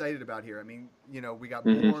we're excited about here? I mean, you know, we got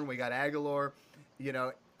Bourne, we got Aguilar, you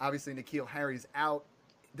know, obviously N'Keal Harry's out.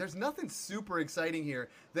 There's nothing super exciting here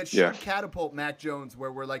that should catapult Mac Jones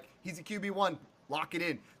where we're like, he's a QB1, lock it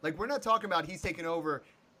in. Like, we're not talking about he's taking over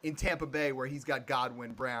in Tampa Bay where he's got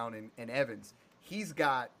Godwin, Brown, and Evans. He's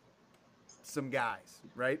got some guys,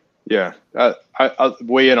 right? Yeah, I'll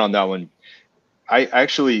weigh in on that one. I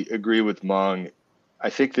actually agree with Mung. I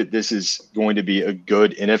think that this is going to be a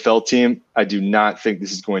good NFL team. I do not think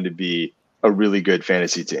this is going to be a really good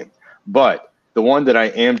fantasy team. But the one that I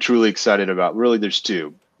am truly excited about, really there's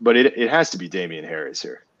two, but it has to be Damian Harris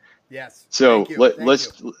here. Yes. So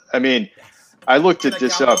let's, I mean, I looked at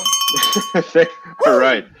this up. All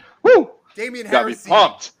right. Woo! Damian Got me Harris.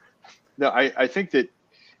 pumped. No, I think that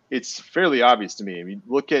it's fairly obvious to me. I mean,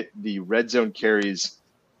 look at the red zone carries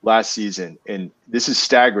last season, and this is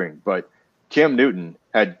staggering, but Cam Newton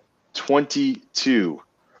had 22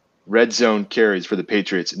 red zone carries for the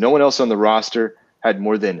Patriots. No one else on the roster had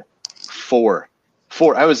more than four.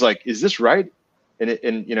 I was like, is this right?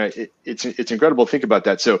 And you know, it's incredible to think about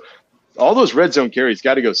that. So all those red zone carries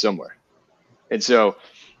got to go somewhere. And so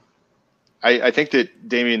I think that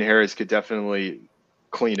Damian Harris could definitely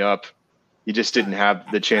clean up. He just didn't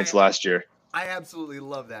have the chance last year. I absolutely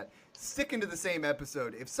love that. Sticking to the same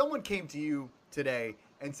episode, if someone came to you today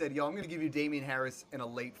and said, yo, I'm going to give you Damian Harris in a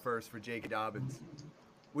late first for J.K. Dobbins,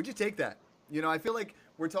 would you take that? You know, I feel like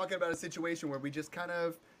we're talking about a situation where we just kind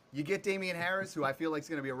of, you get Damian Harris, who I feel like is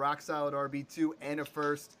going to be a rock-solid RB2 and a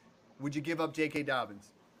first. Would you give up J.K. Dobbins?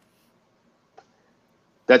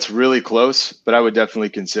 That's really close, but I would definitely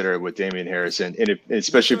consider it with Damian Harris, and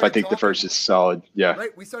especially if I think the first is solid. Yeah.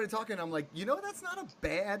 Right. We started talking. I'm like, you know, that's not a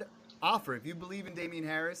bad offer. If you believe in Damian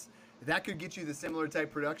Harris, that could get you the similar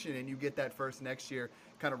type production, and you get that first next year,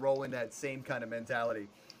 kind of roll in that same kind of mentality.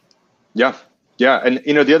 Yeah. Yeah. And,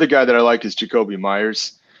 you know, the other guy that I like is Jacoby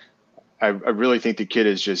Myers. I really think the kid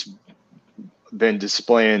has just been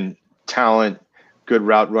displaying talent, good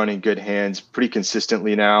route running, good hands pretty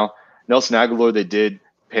consistently now. Nelson Aguilar, they did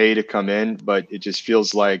pay to come in, but it just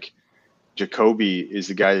feels like Jacoby is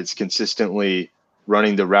the guy that's consistently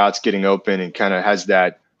running the routes, getting open, and kind of has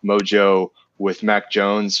that mojo with Mac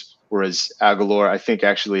Jones, whereas Aguilar, I think,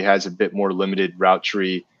 actually has a bit more limited route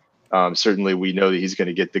tree. Certainly we know that he's going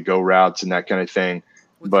to get the go routes and that kind of thing.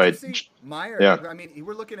 Well, but Meyer, yeah. I mean,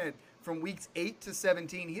 we're looking at from weeks 8 to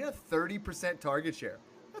 17, he had 30% target share.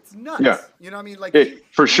 That's nuts. Yeah. You know what I mean? Like,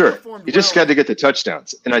 for sure. He just had to get the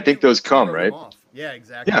touchdowns, and I think those come, right? Yeah,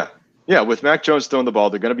 exactly. Yeah. With Mac Jones throwing the ball,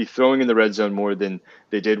 they're going to be throwing in the red zone more than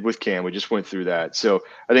they did with Cam. We just went through that. So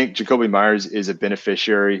I think Jacoby Myers is a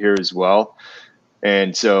beneficiary here as well.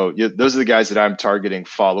 And so those are the guys that I'm targeting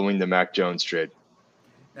following the Mac Jones trade.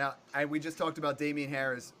 Now, we just talked about Damian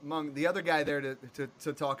Harris. Among the other guy there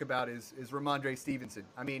to talk about is Ramondre Stevenson.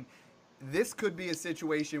 I mean, this could be a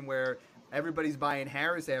situation where everybody's buying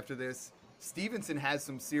Harris after this. Stevenson has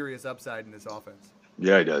some serious upside in this offense.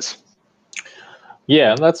 Yeah, he does.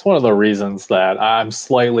 Yeah, and that's one of the reasons that I'm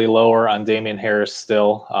slightly lower on Damian Harris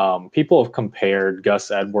still. People have compared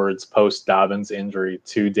Gus Edwards post-Dobbins injury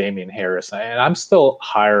to Damian Harris, and I'm still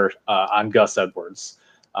higher on Gus Edwards.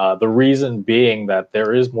 The reason being that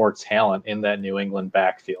there is more talent in that New England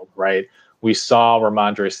backfield, right? We saw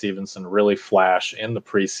Ramondre Stevenson really flash in the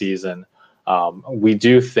preseason. We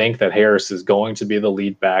do think that Harris is going to be the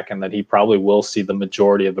lead back and that he probably will see the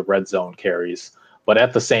majority of the red zone carries. But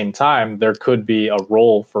at the same time, there could be a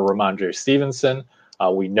role for Ramondre Stevenson.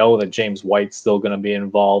 We know that James White's still going to be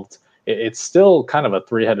involved. it's still kind of a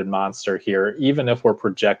three-headed monster here, even if we're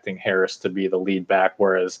projecting Harris to be the lead back,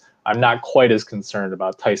 whereas I'm not quite as concerned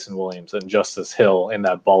about Tyson Williams and Justice Hill in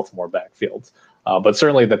that Baltimore backfield. But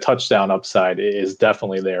certainly the touchdown upside is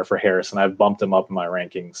definitely there for Harris, and I've bumped him up in my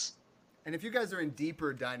rankings. And if you guys are in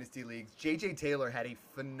deeper dynasty leagues, J.J. Taylor had a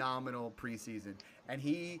phenomenal preseason. And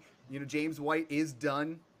James White is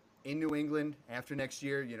done in New England after next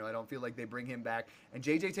year. I don't feel like they bring him back. And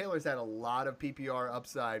J.J. Taylor's had a lot of PPR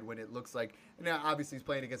upside when it looks like, now obviously he's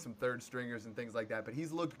playing against some third stringers and things like that, but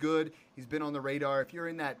he's looked good. He's been on the radar. If you're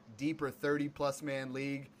in that deeper 30-plus man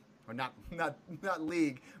league, or not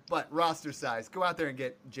league, but roster size, go out there and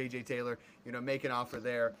get J.J. Taylor, make an offer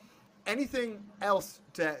there. Anything else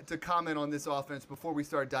to comment on this offense before we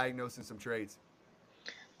start diagnosing some trades?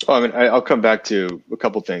 Oh, I'll come back to a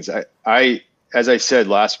couple things. I as I said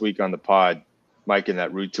last week on the pod, Mike, in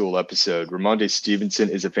that Root Tool episode, Ramondre Stevenson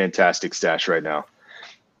is a fantastic stash right now.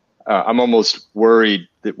 I'm almost worried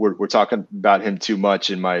that we're talking about him too much,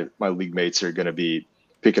 and my league mates are going to be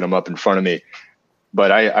picking him up in front of me.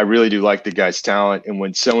 But I really do like the guy's talent. And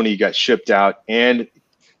when Sony got shipped out and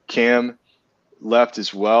Cam left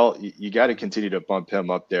as well, you got to continue to bump him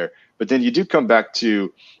up there. But then you do come back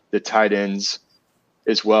to the tight ends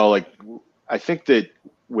as well. Like, I think that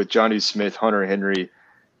with Jonnu Smith, Hunter Henry,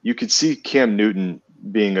 you could see Cam Newton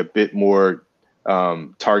being a bit more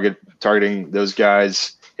targeting those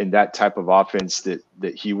guys in that type of offense that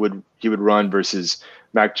he would run versus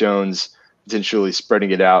Mac Jones potentially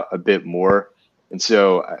spreading it out a bit more. And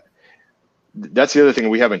so that's the other thing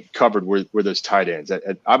we haven't covered were those tight ends.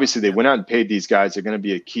 Obviously, they went out and paid these guys. They're going to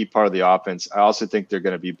be a key part of the offense. I also think they're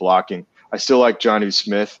going to be blocking. I still like Jonnu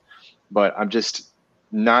Smith, but I'm just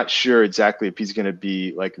not sure exactly if he's going to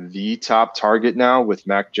be like the top target now with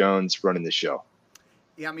Mac Jones running the show.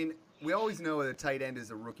 Yeah, we always know that tight end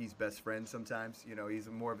is a rookie's best friend sometimes. He's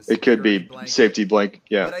more of a it could be blanket. Safety blanket.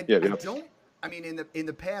 Yeah. But in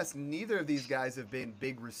the past, neither of these guys have been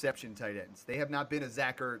big reception tight ends. They have not been a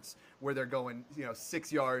Zach Ertz where they're going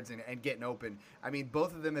 6 yards and getting open.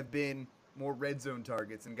 Both of them have been more red zone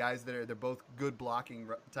targets and guys they're both good blocking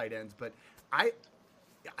tight ends. But I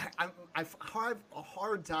have a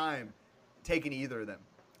hard time taking either of them.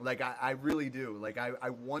 Like I really do. Like I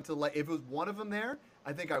want to if it was one of them there,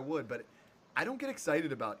 I think I would. But I don't get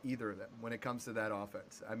excited about either of them when it comes to that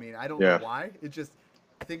offense. I don't know why.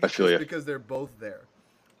 I think it's just because they're both there.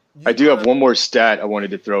 I do have one more stat I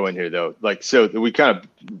wanted to throw in here, though. So we kind of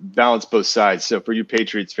balance both sides. So for you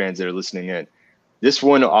Patriots fans that are listening in, this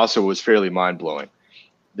one also was fairly mind-blowing.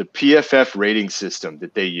 The PFF rating system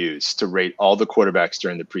that they use to rate all the quarterbacks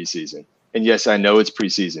during the preseason. And yes, I know it's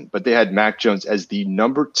preseason, but they had Mac Jones as the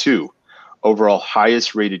number 2 overall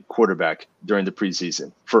highest rated quarterback during the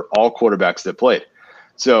preseason for all quarterbacks that played.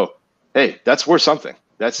 So, hey, that's worth something.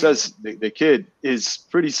 That says the kid is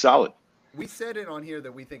pretty solid. We said it on here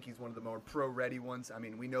that we think he's one of the more pro-ready ones.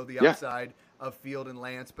 We know the upside of Field and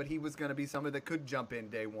Lance, but he was going to be someone that could jump in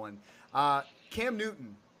day one. Cam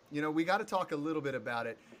Newton, we got to talk a little bit about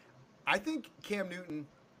it. I think Cam Newton,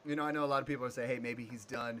 I know a lot of people say, hey, maybe he's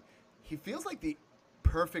done. He feels like the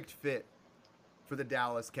perfect fit for the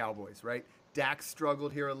Dallas Cowboys, right? Dak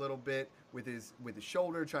struggled here a little bit with his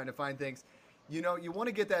shoulder, trying to find things. You want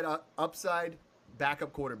to get that upside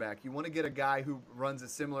backup quarterback. You want to get a guy who runs a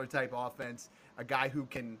similar type offense, a guy who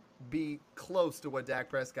can be close to what Dak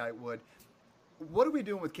Prescott would. What are we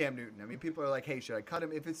doing with Cam Newton? People are like, hey, should I cut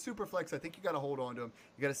him? If it's super flex, I think you got to hold on to him.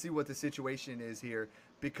 You got to see what the situation is here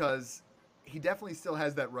because he definitely still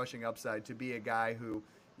has that rushing upside to be a guy who,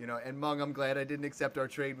 and Mung, I'm glad I didn't accept our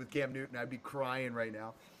trade with Cam Newton. I'd be crying right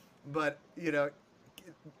now. But,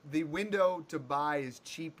 the window to buy is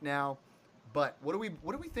cheap now. But what are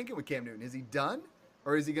we thinking with Cam Newton? Is he done,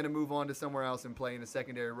 or is he going to move on to somewhere else and play in a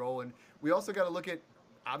secondary role? And we also got to look at,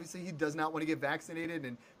 obviously, he does not want to get vaccinated,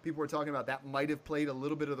 and people were talking about that might have played a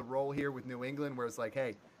little bit of the role here with New England, where it's like,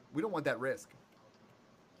 hey, we don't want that risk.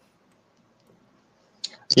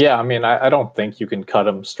 Yeah, I don't think you can cut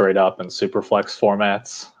him straight up in super flex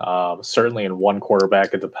formats. Certainly in one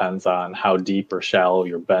quarterback, it depends on how deep or shallow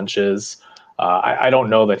your bench is. I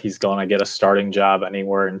don't know that he's going to get a starting job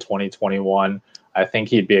anywhere in 2021. I think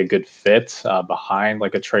he'd be a good fit behind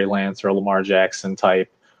like a Trey Lance or a Lamar Jackson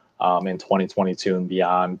type in 2022 and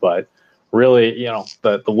beyond. But really,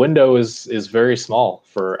 the window is very small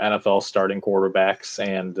for NFL starting quarterbacks,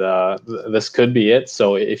 and this could be it.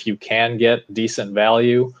 So if you can get decent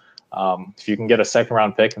value, if you can get a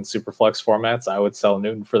second-round pick in super flex formats, I would sell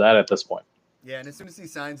Newton for that at this point. Yeah, and as soon as he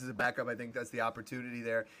signs as a backup, I think that's the opportunity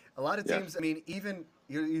there. A lot of teams, even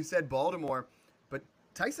you said Baltimore, but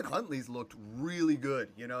Tyson Huntley's looked really good,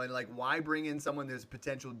 and like why bring in someone that's a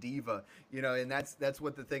potential diva, and that's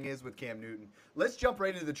what the thing is with Cam Newton. Let's jump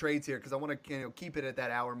right into the trades here because I want to keep it at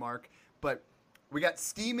that hour mark. But we got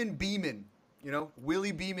Steeman Beeman,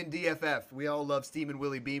 Willie Beeman DFF. We all love Steeman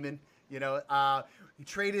Willie Beeman. He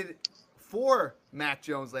traded for Mac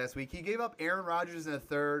Jones last week. He gave up Aaron Rodgers in a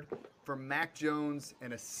third for Mac Jones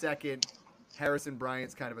and a second. Harrison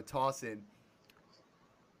Bryant's kind of a toss-in.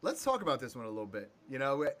 Let's talk about this one a little bit.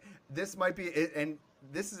 This might be, and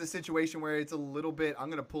this is a situation where it's a little bit, I'm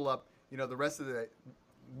going to pull up, the rest of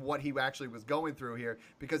what he actually was going through here,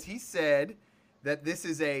 because he said that this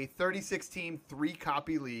is a 36-team,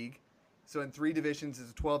 3-copy league. So in 3 divisions, it's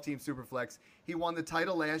a 12-team Superflex. He won the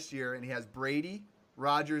title last year, and he has Brady,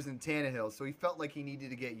 Rodgers, and Tannehill. So he felt like he needed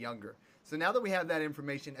to get younger. So now that we have that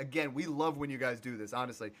information, again, we love when you guys do this,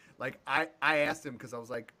 honestly. Like, I asked him because I was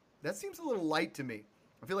like, that seems a little light to me.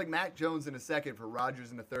 I feel like Mac Jones in a second for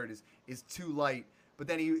Rodgers in a third is too light. But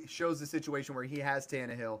then he shows the situation where he has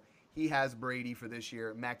Tannehill, he has Brady for this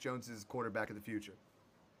year. Mac Jones is quarterback of the future.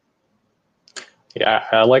 Yeah,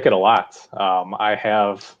 I like it a lot. I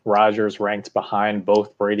have Rodgers ranked behind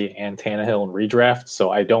both Brady and Tannehill in redraft,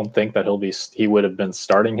 so I don't think that he would have been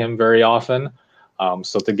starting him very often.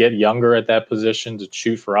 So to get younger at that position, to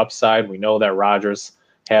shoot for upside, we know that Rodgers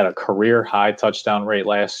had a career high touchdown rate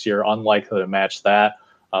last year, unlikely to match that.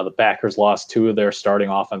 The Packers lost 2 of their starting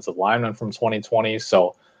offensive linemen from 2020.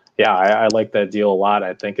 So, yeah, I like that deal a lot.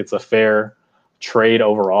 I think it's a fair trade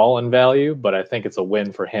overall in value, but I think it's a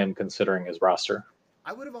win for him considering his roster.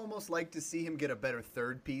 I would have almost liked to see him get a better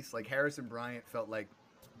third piece. Like Harrison Bryant felt like,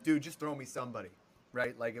 dude, just throw me somebody,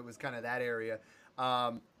 right? Like it was kind of that area.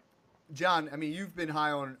 John, I mean, you've been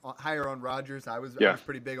higher on Rodgers. I was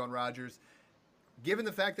pretty big on Rodgers. Given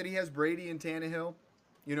the fact that he has Brady and Tannehill,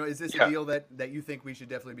 is this a deal that you think we should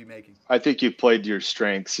definitely be making? I think you played your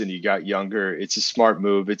strengths and you got younger. It's a smart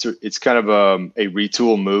move. It's kind of a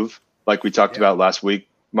retool move, like we talked about last week,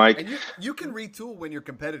 Mike. And you can retool when you're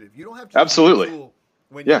competitive. You don't have to retool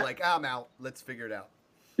when you're like, I'm out. Let's figure it out.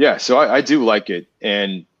 Yeah, so I do like it.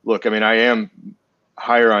 And look, I mean, I am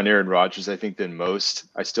higher on Aaron Rodgers, I think, than most.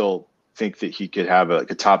 I still think that he could have a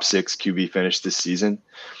top 6 QB finish this season.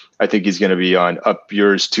 I think he's going to be on Up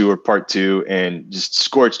Yours 2 or Part 2 and just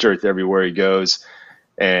scorched earth everywhere he goes.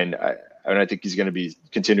 And I think he's going to be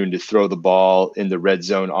continuing to throw the ball in the red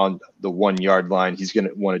zone on the 1-yard line. He's going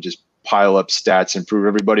to want to just pile up stats and prove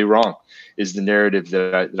everybody wrong is the narrative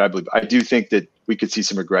that I believe. I do think that we could see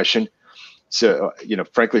some aggression. So,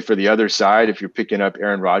 frankly, for the other side, if you're picking up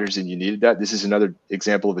Aaron Rodgers and you needed that, this is another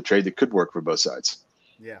example of a trade that could work for both sides.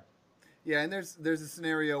 Yeah. Yeah, and there's a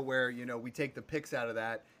scenario where, we take the picks out of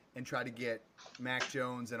that and try to get Mac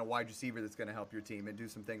Jones and a wide receiver that's going to help your team and do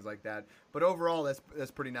some things like that. But overall,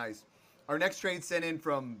 that's pretty nice. Our next trade sent in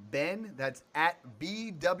from Ben. That's at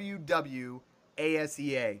BWWASEA.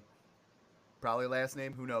 Probably last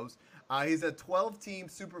name, who knows. He's a 12-team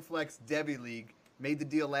Superflex Devy League. Made the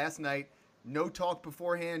deal last night. No talk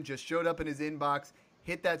beforehand. Just showed up in his inbox.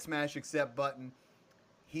 Hit that smash accept button.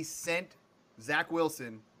 He sent Zach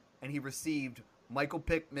Wilson, and he received Michael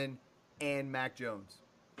Pittman and Mac Jones.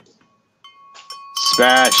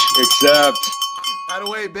 Smash accept. By the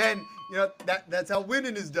way, Ben, that's how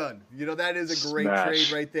winning is done. That is a great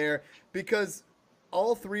trade right there because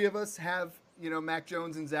all 3 of us have, Mac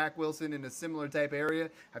Jones and Zach Wilson in a similar type area.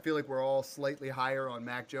 I feel like we're all slightly higher on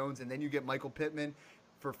Mac Jones, and then you get Michael Pittman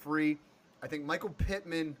for free. I think Michael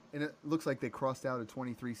Pittman, and it looks like they crossed out a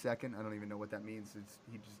 23 second. I don't even know what that means.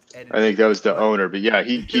 He just edited. I think that was the owner, but yeah,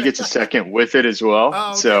 he gets a second with it as well.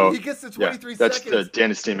 Oh, okay. So he gets the 23 that's seconds. That's the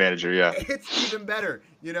dynasty manager. Yeah, it's even better.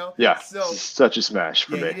 Yeah, so such a smash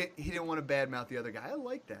for me. He didn't want to badmouth the other guy. I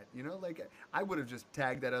like that. Like I would have just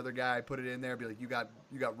tagged that other guy, put it in there, be like, you got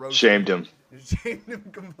roasted. Shamed him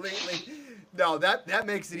completely. No, that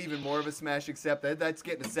makes it even more of a smash. Except that's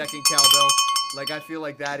getting a second cowbell. Like I feel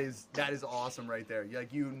like that is awesome right there.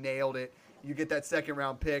 You nailed it. You get that second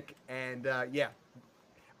round pick, and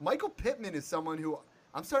Michael Pittman is someone who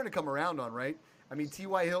I'm starting to come around on. Right? I mean,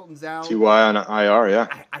 T.Y. Hilton's out. T.Y. on IR,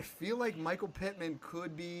 yeah. I feel like Michael Pittman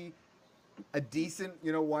could be a decent,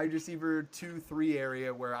 wide receiver 2-3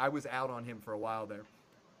 area where I was out on him for a while there.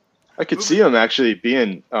 I could see him actually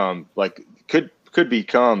being could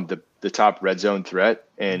become the top red zone threat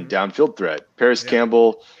and downfield threat. Paris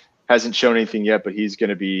Campbell hasn't shown anything yet, but he's going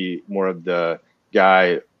to be more of the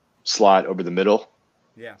guy slot over the middle.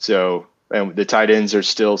 Yeah. So, and the tight ends are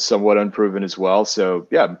still somewhat unproven as well. So,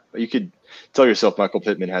 yeah, you could tell yourself Michael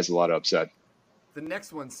Pittman has a lot of upside. The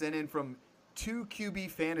next one sent in from 2QB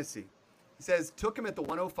Fantasy. He says, took him at the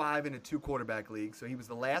 105 in a 2-quarterback league. So he was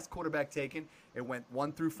the last quarterback taken. It went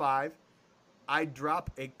 1 through 5. I'd drop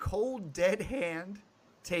a cold, dead hand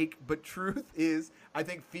take, but truth is, I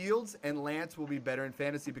think Fields and Lance will be better in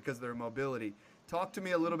fantasy because of their mobility. Talk to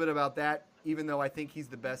me a little bit about that, even though I think he's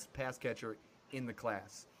the best pass catcher in the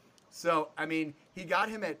class. So, I mean, he got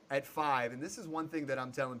him at 5, and this is one thing that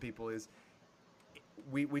I'm telling people is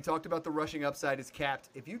we talked about the rushing upside is capped.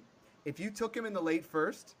 If you took him in the late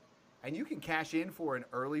first, and you can cash in for an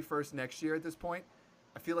early first next year at this point,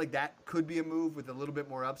 I feel like that could be a move with a little bit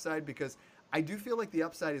more upside because I do feel like the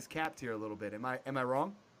upside is capped here a little bit. Am I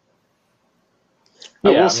wrong?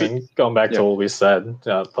 Yeah, I mean, going back to what we said,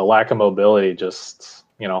 the lack of mobility just,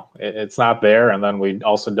 it's not there. And then we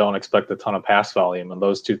also don't expect a ton of pass volume. And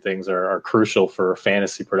those two things are crucial for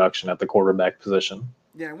fantasy production at the quarterback position.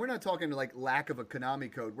 Yeah, and we're not talking like lack of a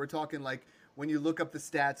Konami code. We're talking like when you look up the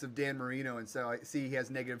stats of Dan Marino and so I see he has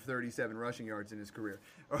negative 37 rushing yards in his career.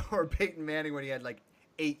 Or Peyton Manning when he had like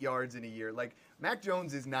 8 yards in a year. Like, Mac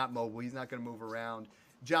Jones is not mobile. He's not going to move around.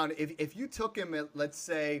 John, if you took him at, let's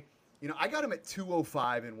say, I got him at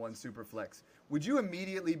 205 in one super flex. Would you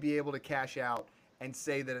immediately be able to cash out and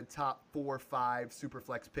say that a top 4 or 5 super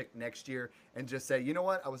flex pick next year and just say, you know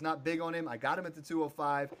what, I was not big on him. I got him at the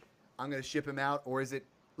 205. I'm going to ship him out. Or is it,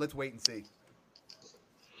 let's wait and see?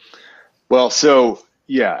 Well, so,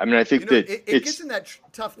 yeah, I mean, I think that it gets in that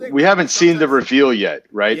tough thing. We haven't seen the reveal yet,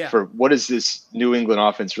 right? Yeah. For what is this New England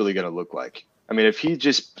offense really going to look like? I mean, if he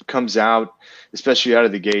just comes out, especially out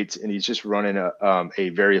of the gates, and he's just running a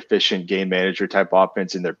very efficient game manager type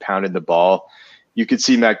offense and they're pounding the ball, you could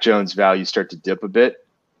see Mac Jones' value start to dip a bit.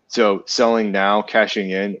 So selling now,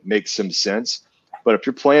 cashing in makes some sense. But if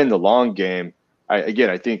you're playing the long game,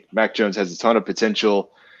 I think Mac Jones has a ton of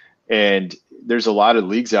potential. And there's a lot of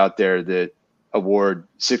leagues out there that award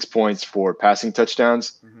 6 points for passing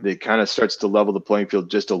touchdowns. Mm-hmm. That kind of starts to level the playing field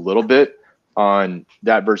just a little bit on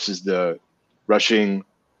that versus the rushing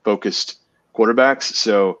focused quarterbacks.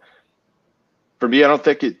 So for me, I don't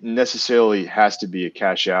think it necessarily has to be a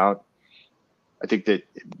cash out. I think that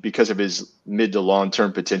because of his mid to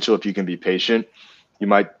long-term potential, if you can be patient, you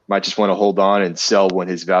might just want to hold on and sell when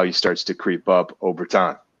his value starts to creep up over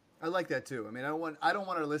time. I like that too. I mean, I don't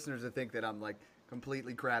want our listeners to think that I'm like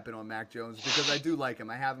completely crapping on Mac Jones because I do like him.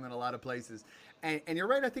 I have him in a lot of places. And you're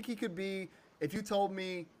right. I think he could be, if you told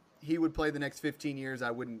me he would play the next 15 years,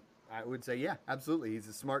 I would say, yeah, absolutely. He's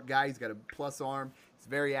a smart guy. He's got a plus arm. He's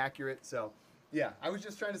very accurate. So, yeah, I was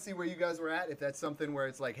just trying to see where you guys were at. If that's something where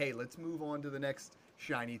it's like, hey, let's move on to the next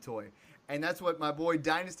shiny toy. And that's what my boy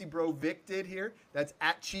Dynasty Bro Vic did here. That's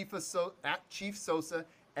at Chief Sosa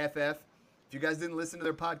FF. If you guys didn't listen to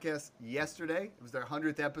their podcast yesterday, it was their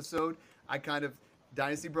 100th episode. I kind of,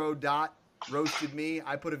 Dynasty Bro roasted me.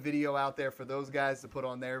 I put a video out there for those guys to put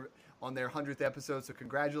on their 100th episode. So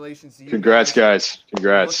congratulations to you. Congrats, guys.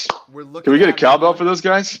 Congrats. We're looking. Can we get a cowbell for those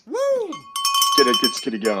guys? Woo! Get this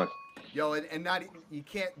kitty going. Yo, and not you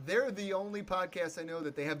can't. They're the only podcast I know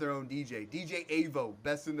that they have their own DJ. DJ Avo,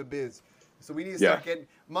 best in the biz. So we need to start getting.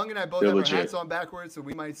 Mung and I both have our hats on backwards, so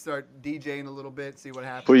we might start DJing a little bit, see what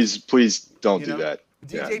happens. Please don't do that.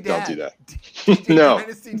 DJ Dad. Don't do that. DJ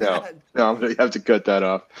No, I'm gonna have to cut that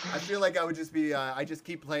off. I feel like I would just be. I just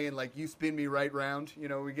keep playing like "You Spin Me Right Round."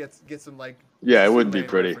 We get some like. Yeah, it wouldn't be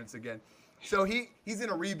pretty. Again. So he's in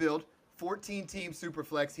a rebuild, 14-team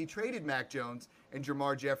Superflex. He traded Mac Jones and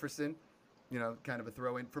Jamar Jefferson, kind of a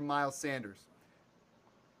throw-in, for Miles Sanders.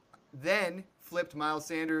 Then flipped Miles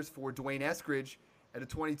Sanders for Dwayne Eskridge at a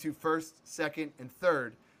 22 first, second, and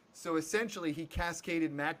third. So essentially, he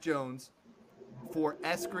cascaded Mac Jones for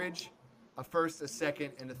Eskridge, a first, a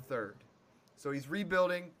second, and a third. So he's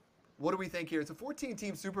rebuilding. What do we think here? It's a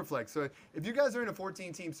 14-team Superflex. So if you guys are in a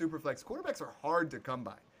 14-team Superflex, quarterbacks are hard to come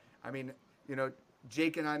by. I mean,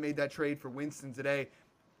 Jake and I made that trade for Winston today,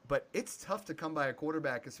 but it's tough to come by a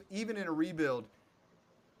quarterback. Even in a rebuild,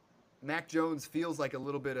 Mac Jones feels like a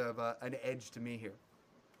little bit of an edge to me here.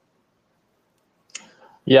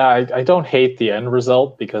 Yeah, I don't hate the end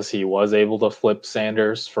result because he was able to flip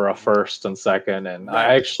Sanders for a first and second. And right.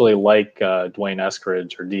 I actually like Dwayne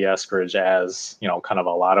Eskridge or D. Eskridge as, kind of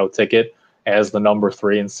a lotto ticket as the number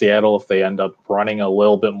 3 in Seattle if they end up running a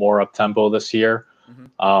little bit more up-tempo this year.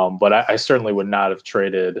 Mm-hmm. But I certainly would not have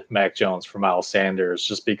traded Mac Jones for Miles Sanders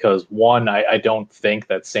just because, one, I don't think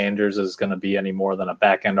that Sanders is going to be any more than a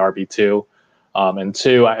back-end RB2. And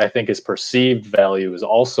two, I think his perceived value is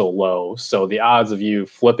also low. So the odds of you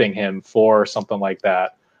flipping him for something like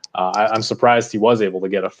that, I'm surprised he was able to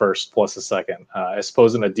get a first plus a second. I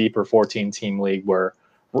suppose in a deeper 14-team league where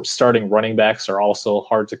starting running backs are also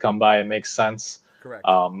hard to come by, it makes sense. Correct.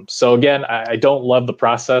 So again, I don't love the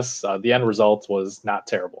process. The end result was not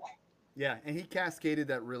terrible. Yeah, and he cascaded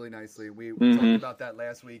that really nicely. We Mm-hmm. talked about that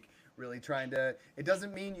last week. Really trying to. It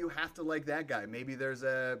doesn't mean you have to like that guy. Maybe there's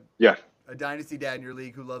a dynasty dad in your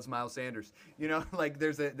league who loves Miles Sanders. You know, like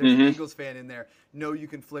there's an Eagles fan in there. No, you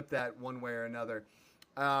can flip that one way or another.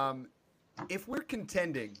 If we're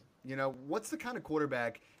contending, you know, what's the kind of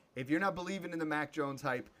quarterback? If you're not believing in the Mac Jones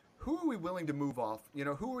hype, who are we willing to move off? You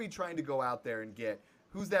know, who are we trying to go out there and get?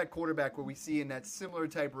 Who's that quarterback where we see in that similar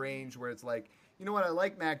type range where it's like, you know what, I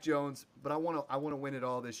like Mac Jones, but I want to win it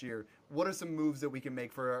all this year. What are some moves that we can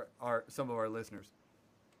make for some of our listeners?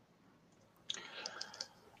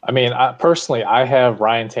 I mean, personally, I have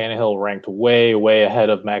Ryan Tannehill ranked way, way ahead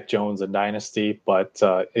of Mac Jones in Dynasty, but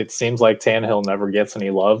it seems like Tannehill never gets any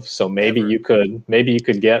love. So maybe you could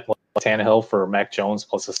get Tannehill for Mac Jones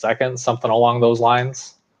plus a second, something along those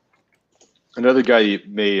lines. Another guy you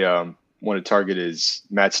may want to target is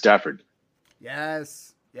Matt Stafford. Yes.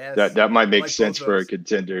 That might make sense for a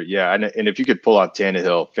contender. Yeah, and if you could pull out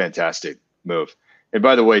Tannehill, fantastic move. And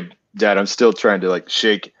by the way, Dad, I'm still trying to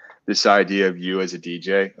shake this idea of you as a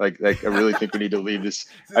DJ. Like I really think we need to leave this.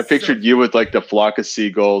 I pictured you with the flock of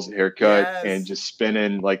seagulls haircut and just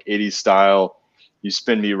spinning 80s style. You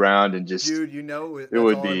spin me around and just dude, you know it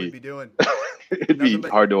would be doing. It'd be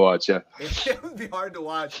hard to watch. Yeah, it would be hard to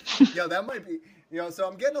watch. Yo, that might be. So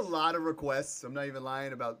I'm getting a lot of requests. I'm not even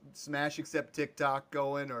lying about Smash Accept TikTok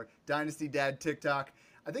going or Dynasty Dad TikTok.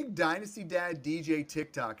 I think Dynasty Dad DJ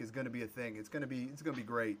TikTok is going to be a thing. It's going to be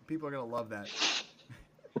great. People are going to love that.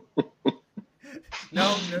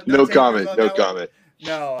 No comment. No comment.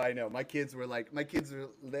 No, I know. My kids were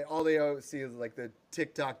all they see is the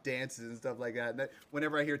TikTok dances and stuff like that. And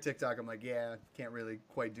whenever I hear TikTok, I'm like, yeah, can't really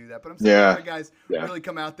quite do that. But I'm seeing a lot of guys really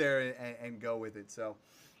come out there and go with it. So,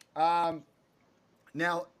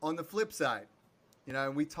 now on the flip side,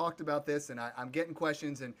 and we talked about this, and I'm getting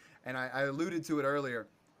questions, and I alluded to it earlier.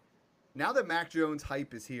 Now that Mac Jones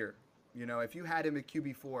hype is here, if you had him at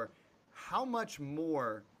QB4, how much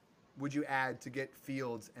more would you add to get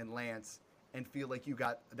Fields and Lance and feel like you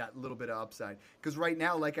got that little bit of upside? Because right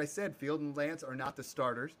now, like I said, Fields and Lance are not the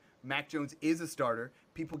starters. Mac Jones is a starter.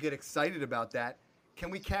 People get excited about that. Can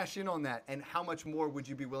we cash in on that? And how much more would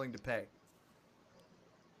you be willing to pay?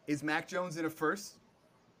 Is Mac Jones in a first?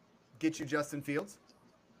 Get you Justin Fields?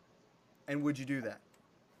 And would you do that?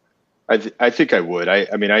 I think I would. I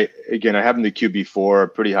have him the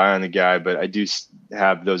QB4, pretty high on the guy, but I do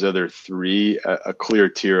have those other three a clear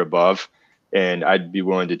tier above, and I'd be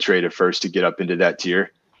willing to trade a first to get up into that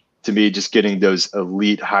tier. To me, just getting those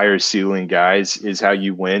elite, higher ceiling guys is how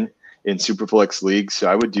you win in Superflex leagues.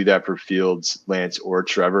 So I would do that for Fields, Lance, or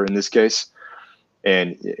Trevor in this case.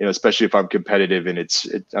 And especially if I'm competitive and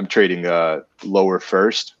I'm trading lower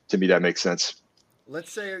first, to me that makes sense.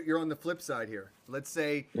 Let's say you're on the flip side here. Let's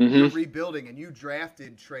say you're rebuilding and you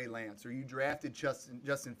drafted Trey Lance or you drafted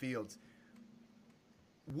Justin Fields.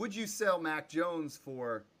 Would you sell Mac Jones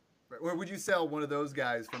or would you sell one of those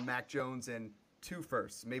guys for Mac Jones and 2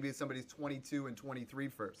 firsts? Maybe it's somebody's 22 and 23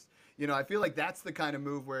 firsts. I feel like that's the kind of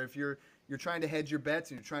move where if you're trying to hedge your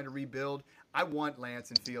bets and you're trying to rebuild, I want Lance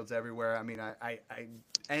and Fields everywhere. I mean,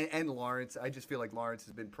 and Lawrence. I just feel like Lawrence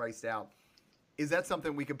has been priced out. Is that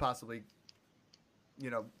something we could possibly,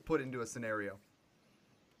 put into a scenario?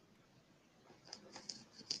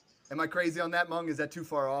 Am I crazy on that, Mung? Is that too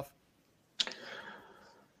far off?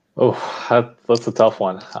 Oh, that's a tough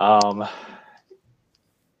one.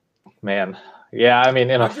 Man. Yeah, I mean,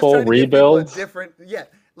 in a full rebuild.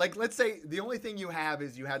 Let's say the only thing you have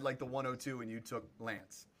is you had the 102 and you took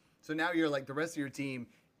Lance. So now you're the rest of your team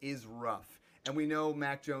is rough. And we know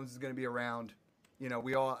Mac Jones is going to be around.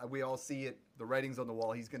 We all see it. The writing's on the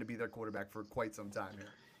wall. He's going to be their quarterback for quite some time here.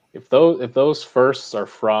 If those firsts are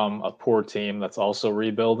from a poor team that's also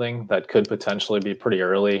rebuilding, that could potentially be pretty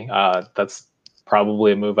early. That's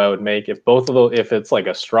probably a move I would make. If it's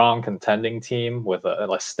a strong contending team with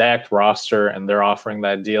a stacked roster and they're offering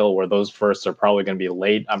that deal where those firsts are probably going to be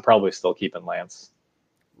late, I'm probably still keeping Lance.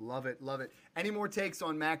 Love it. Any more takes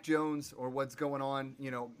on Mac Jones or what's going on,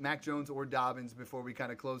 Mac Jones or Dobbins before we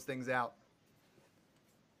kind of close things out?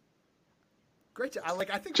 Great job.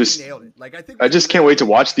 I think we nailed it. I just can't wait to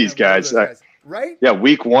watch these guys. Right? Yeah,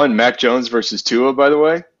 week 1, Mac Jones versus Tua, by the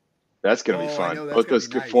way. That's going to be fun. Both those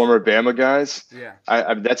former Bama guys. Yeah.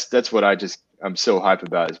 That's what I'm so hyped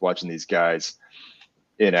about is watching these guys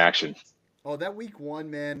in action. Oh, that week 1,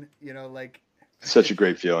 man, such a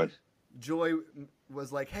great feeling. Joy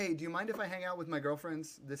was like, "Hey, do you mind if I hang out with my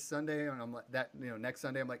girlfriends this Sunday?" And I'm like, next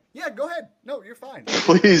Sunday, I'm like, "Yeah, go ahead. No, you're fine.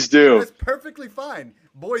 Please do. That's perfectly fine.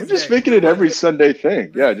 Boys, I'm just making it every Sunday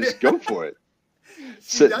thing. Yeah, just go for it.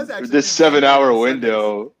 She does actually. This 7-hour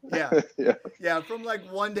window. Yeah. Yeah. From like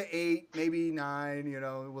 1 to 8, maybe 9, you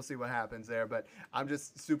know, we'll see what happens there. But I'm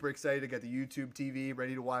just super excited to get the YouTube TV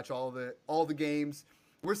ready to watch all the games.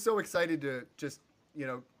 We're so excited to just, you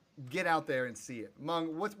know, get out there and see it.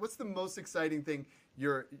 Mung, what's the most exciting thing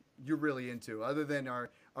you're really into, other than our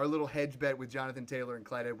little hedge bet with Jonathan Taylor and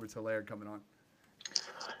Clyde Edwards-Helaire coming on?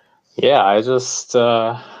 Yeah, I just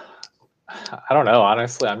I don't know.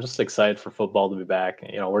 Honestly, I'm just excited for football to be back.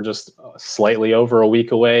 You know, we're just slightly over a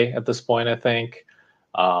week away at this point, I think.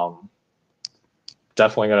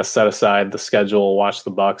 Definitely going to set aside the schedule, watch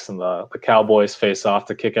the Bucs and the Cowboys face off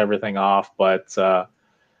to kick everything off. But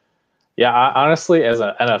yeah, honestly, as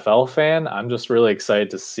an NFL fan, I'm just really excited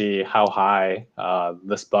to see how high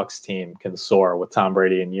this Bucs team can soar with Tom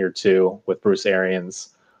Brady in year 2, with Bruce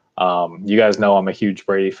Arians. You guys know I'm a huge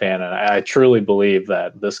Brady fan, and I truly believe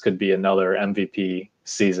that this could be another MVP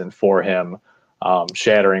season for him,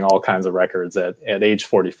 shattering all kinds of records at age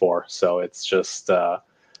 44. So it's just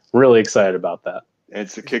really excited about that. And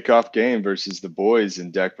it's the kickoff game versus the boys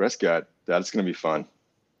and Dak Prescott. That's going to be fun.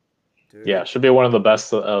 Dude. Yeah, should be one of the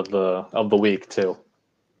best of the week too.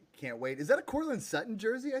 Can't wait. Is that a Cortland Sutton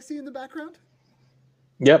jersey I see in the background?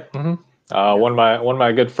 Yep. Mm-hmm. One of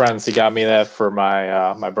my good friends, he got me that for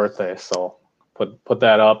my birthday, so put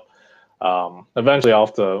that up. Eventually, I'll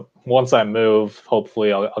have to, once I move,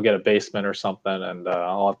 hopefully I'll get a basement or something, and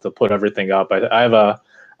I'll have to put everything up. I have a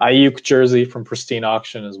Ayuk jersey from Pristine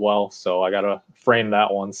Auction as well, so I gotta frame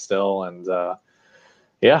that one still, and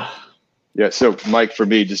yeah. Yeah. So, Mike, for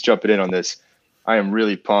me, just jumping in on this, I am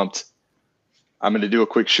really pumped. I'm going to do a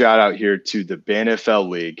quick shout out here to the BANFL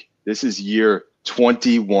League. This is year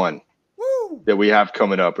 21. That we have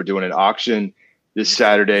coming up. We're doing an auction this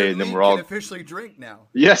Saturday, and then we're all officially drink now.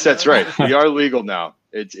 Yes, that's right. We are legal now.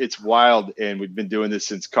 It's wild, and we've been doing this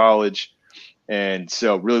since college, and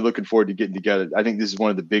so really looking forward to getting together. I think this is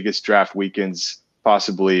one of the biggest draft weekends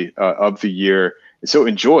possibly of the year, and so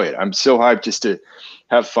enjoy it. I'm so hyped just to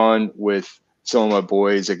have fun with some of my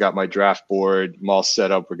boys. I got my draft board. I'm all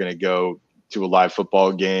set up. We're going to go to a live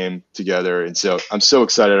football game together, and so I'm so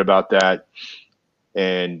excited about that.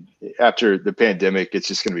 And after the pandemic, it's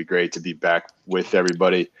just going to be great to be back with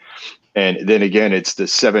everybody. And then again, it's the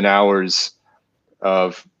 7 hours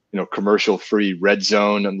of, you know, commercial-free Red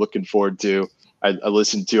Zone. I'm looking forward to. I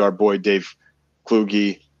listened to our boy Dave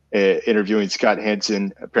Kluge interviewing Scott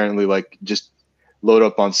Hansen. Apparently, like, just load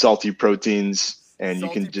up on salty proteins, and you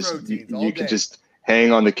can just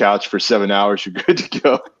hang on the couch for 7 hours. You're good to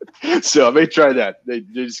go. So I may try that. They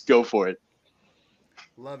just go for it.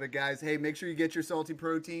 Love it, guys. Hey, make sure you get your salty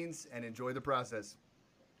proteins and enjoy the process.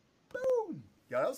 Boom. Y'all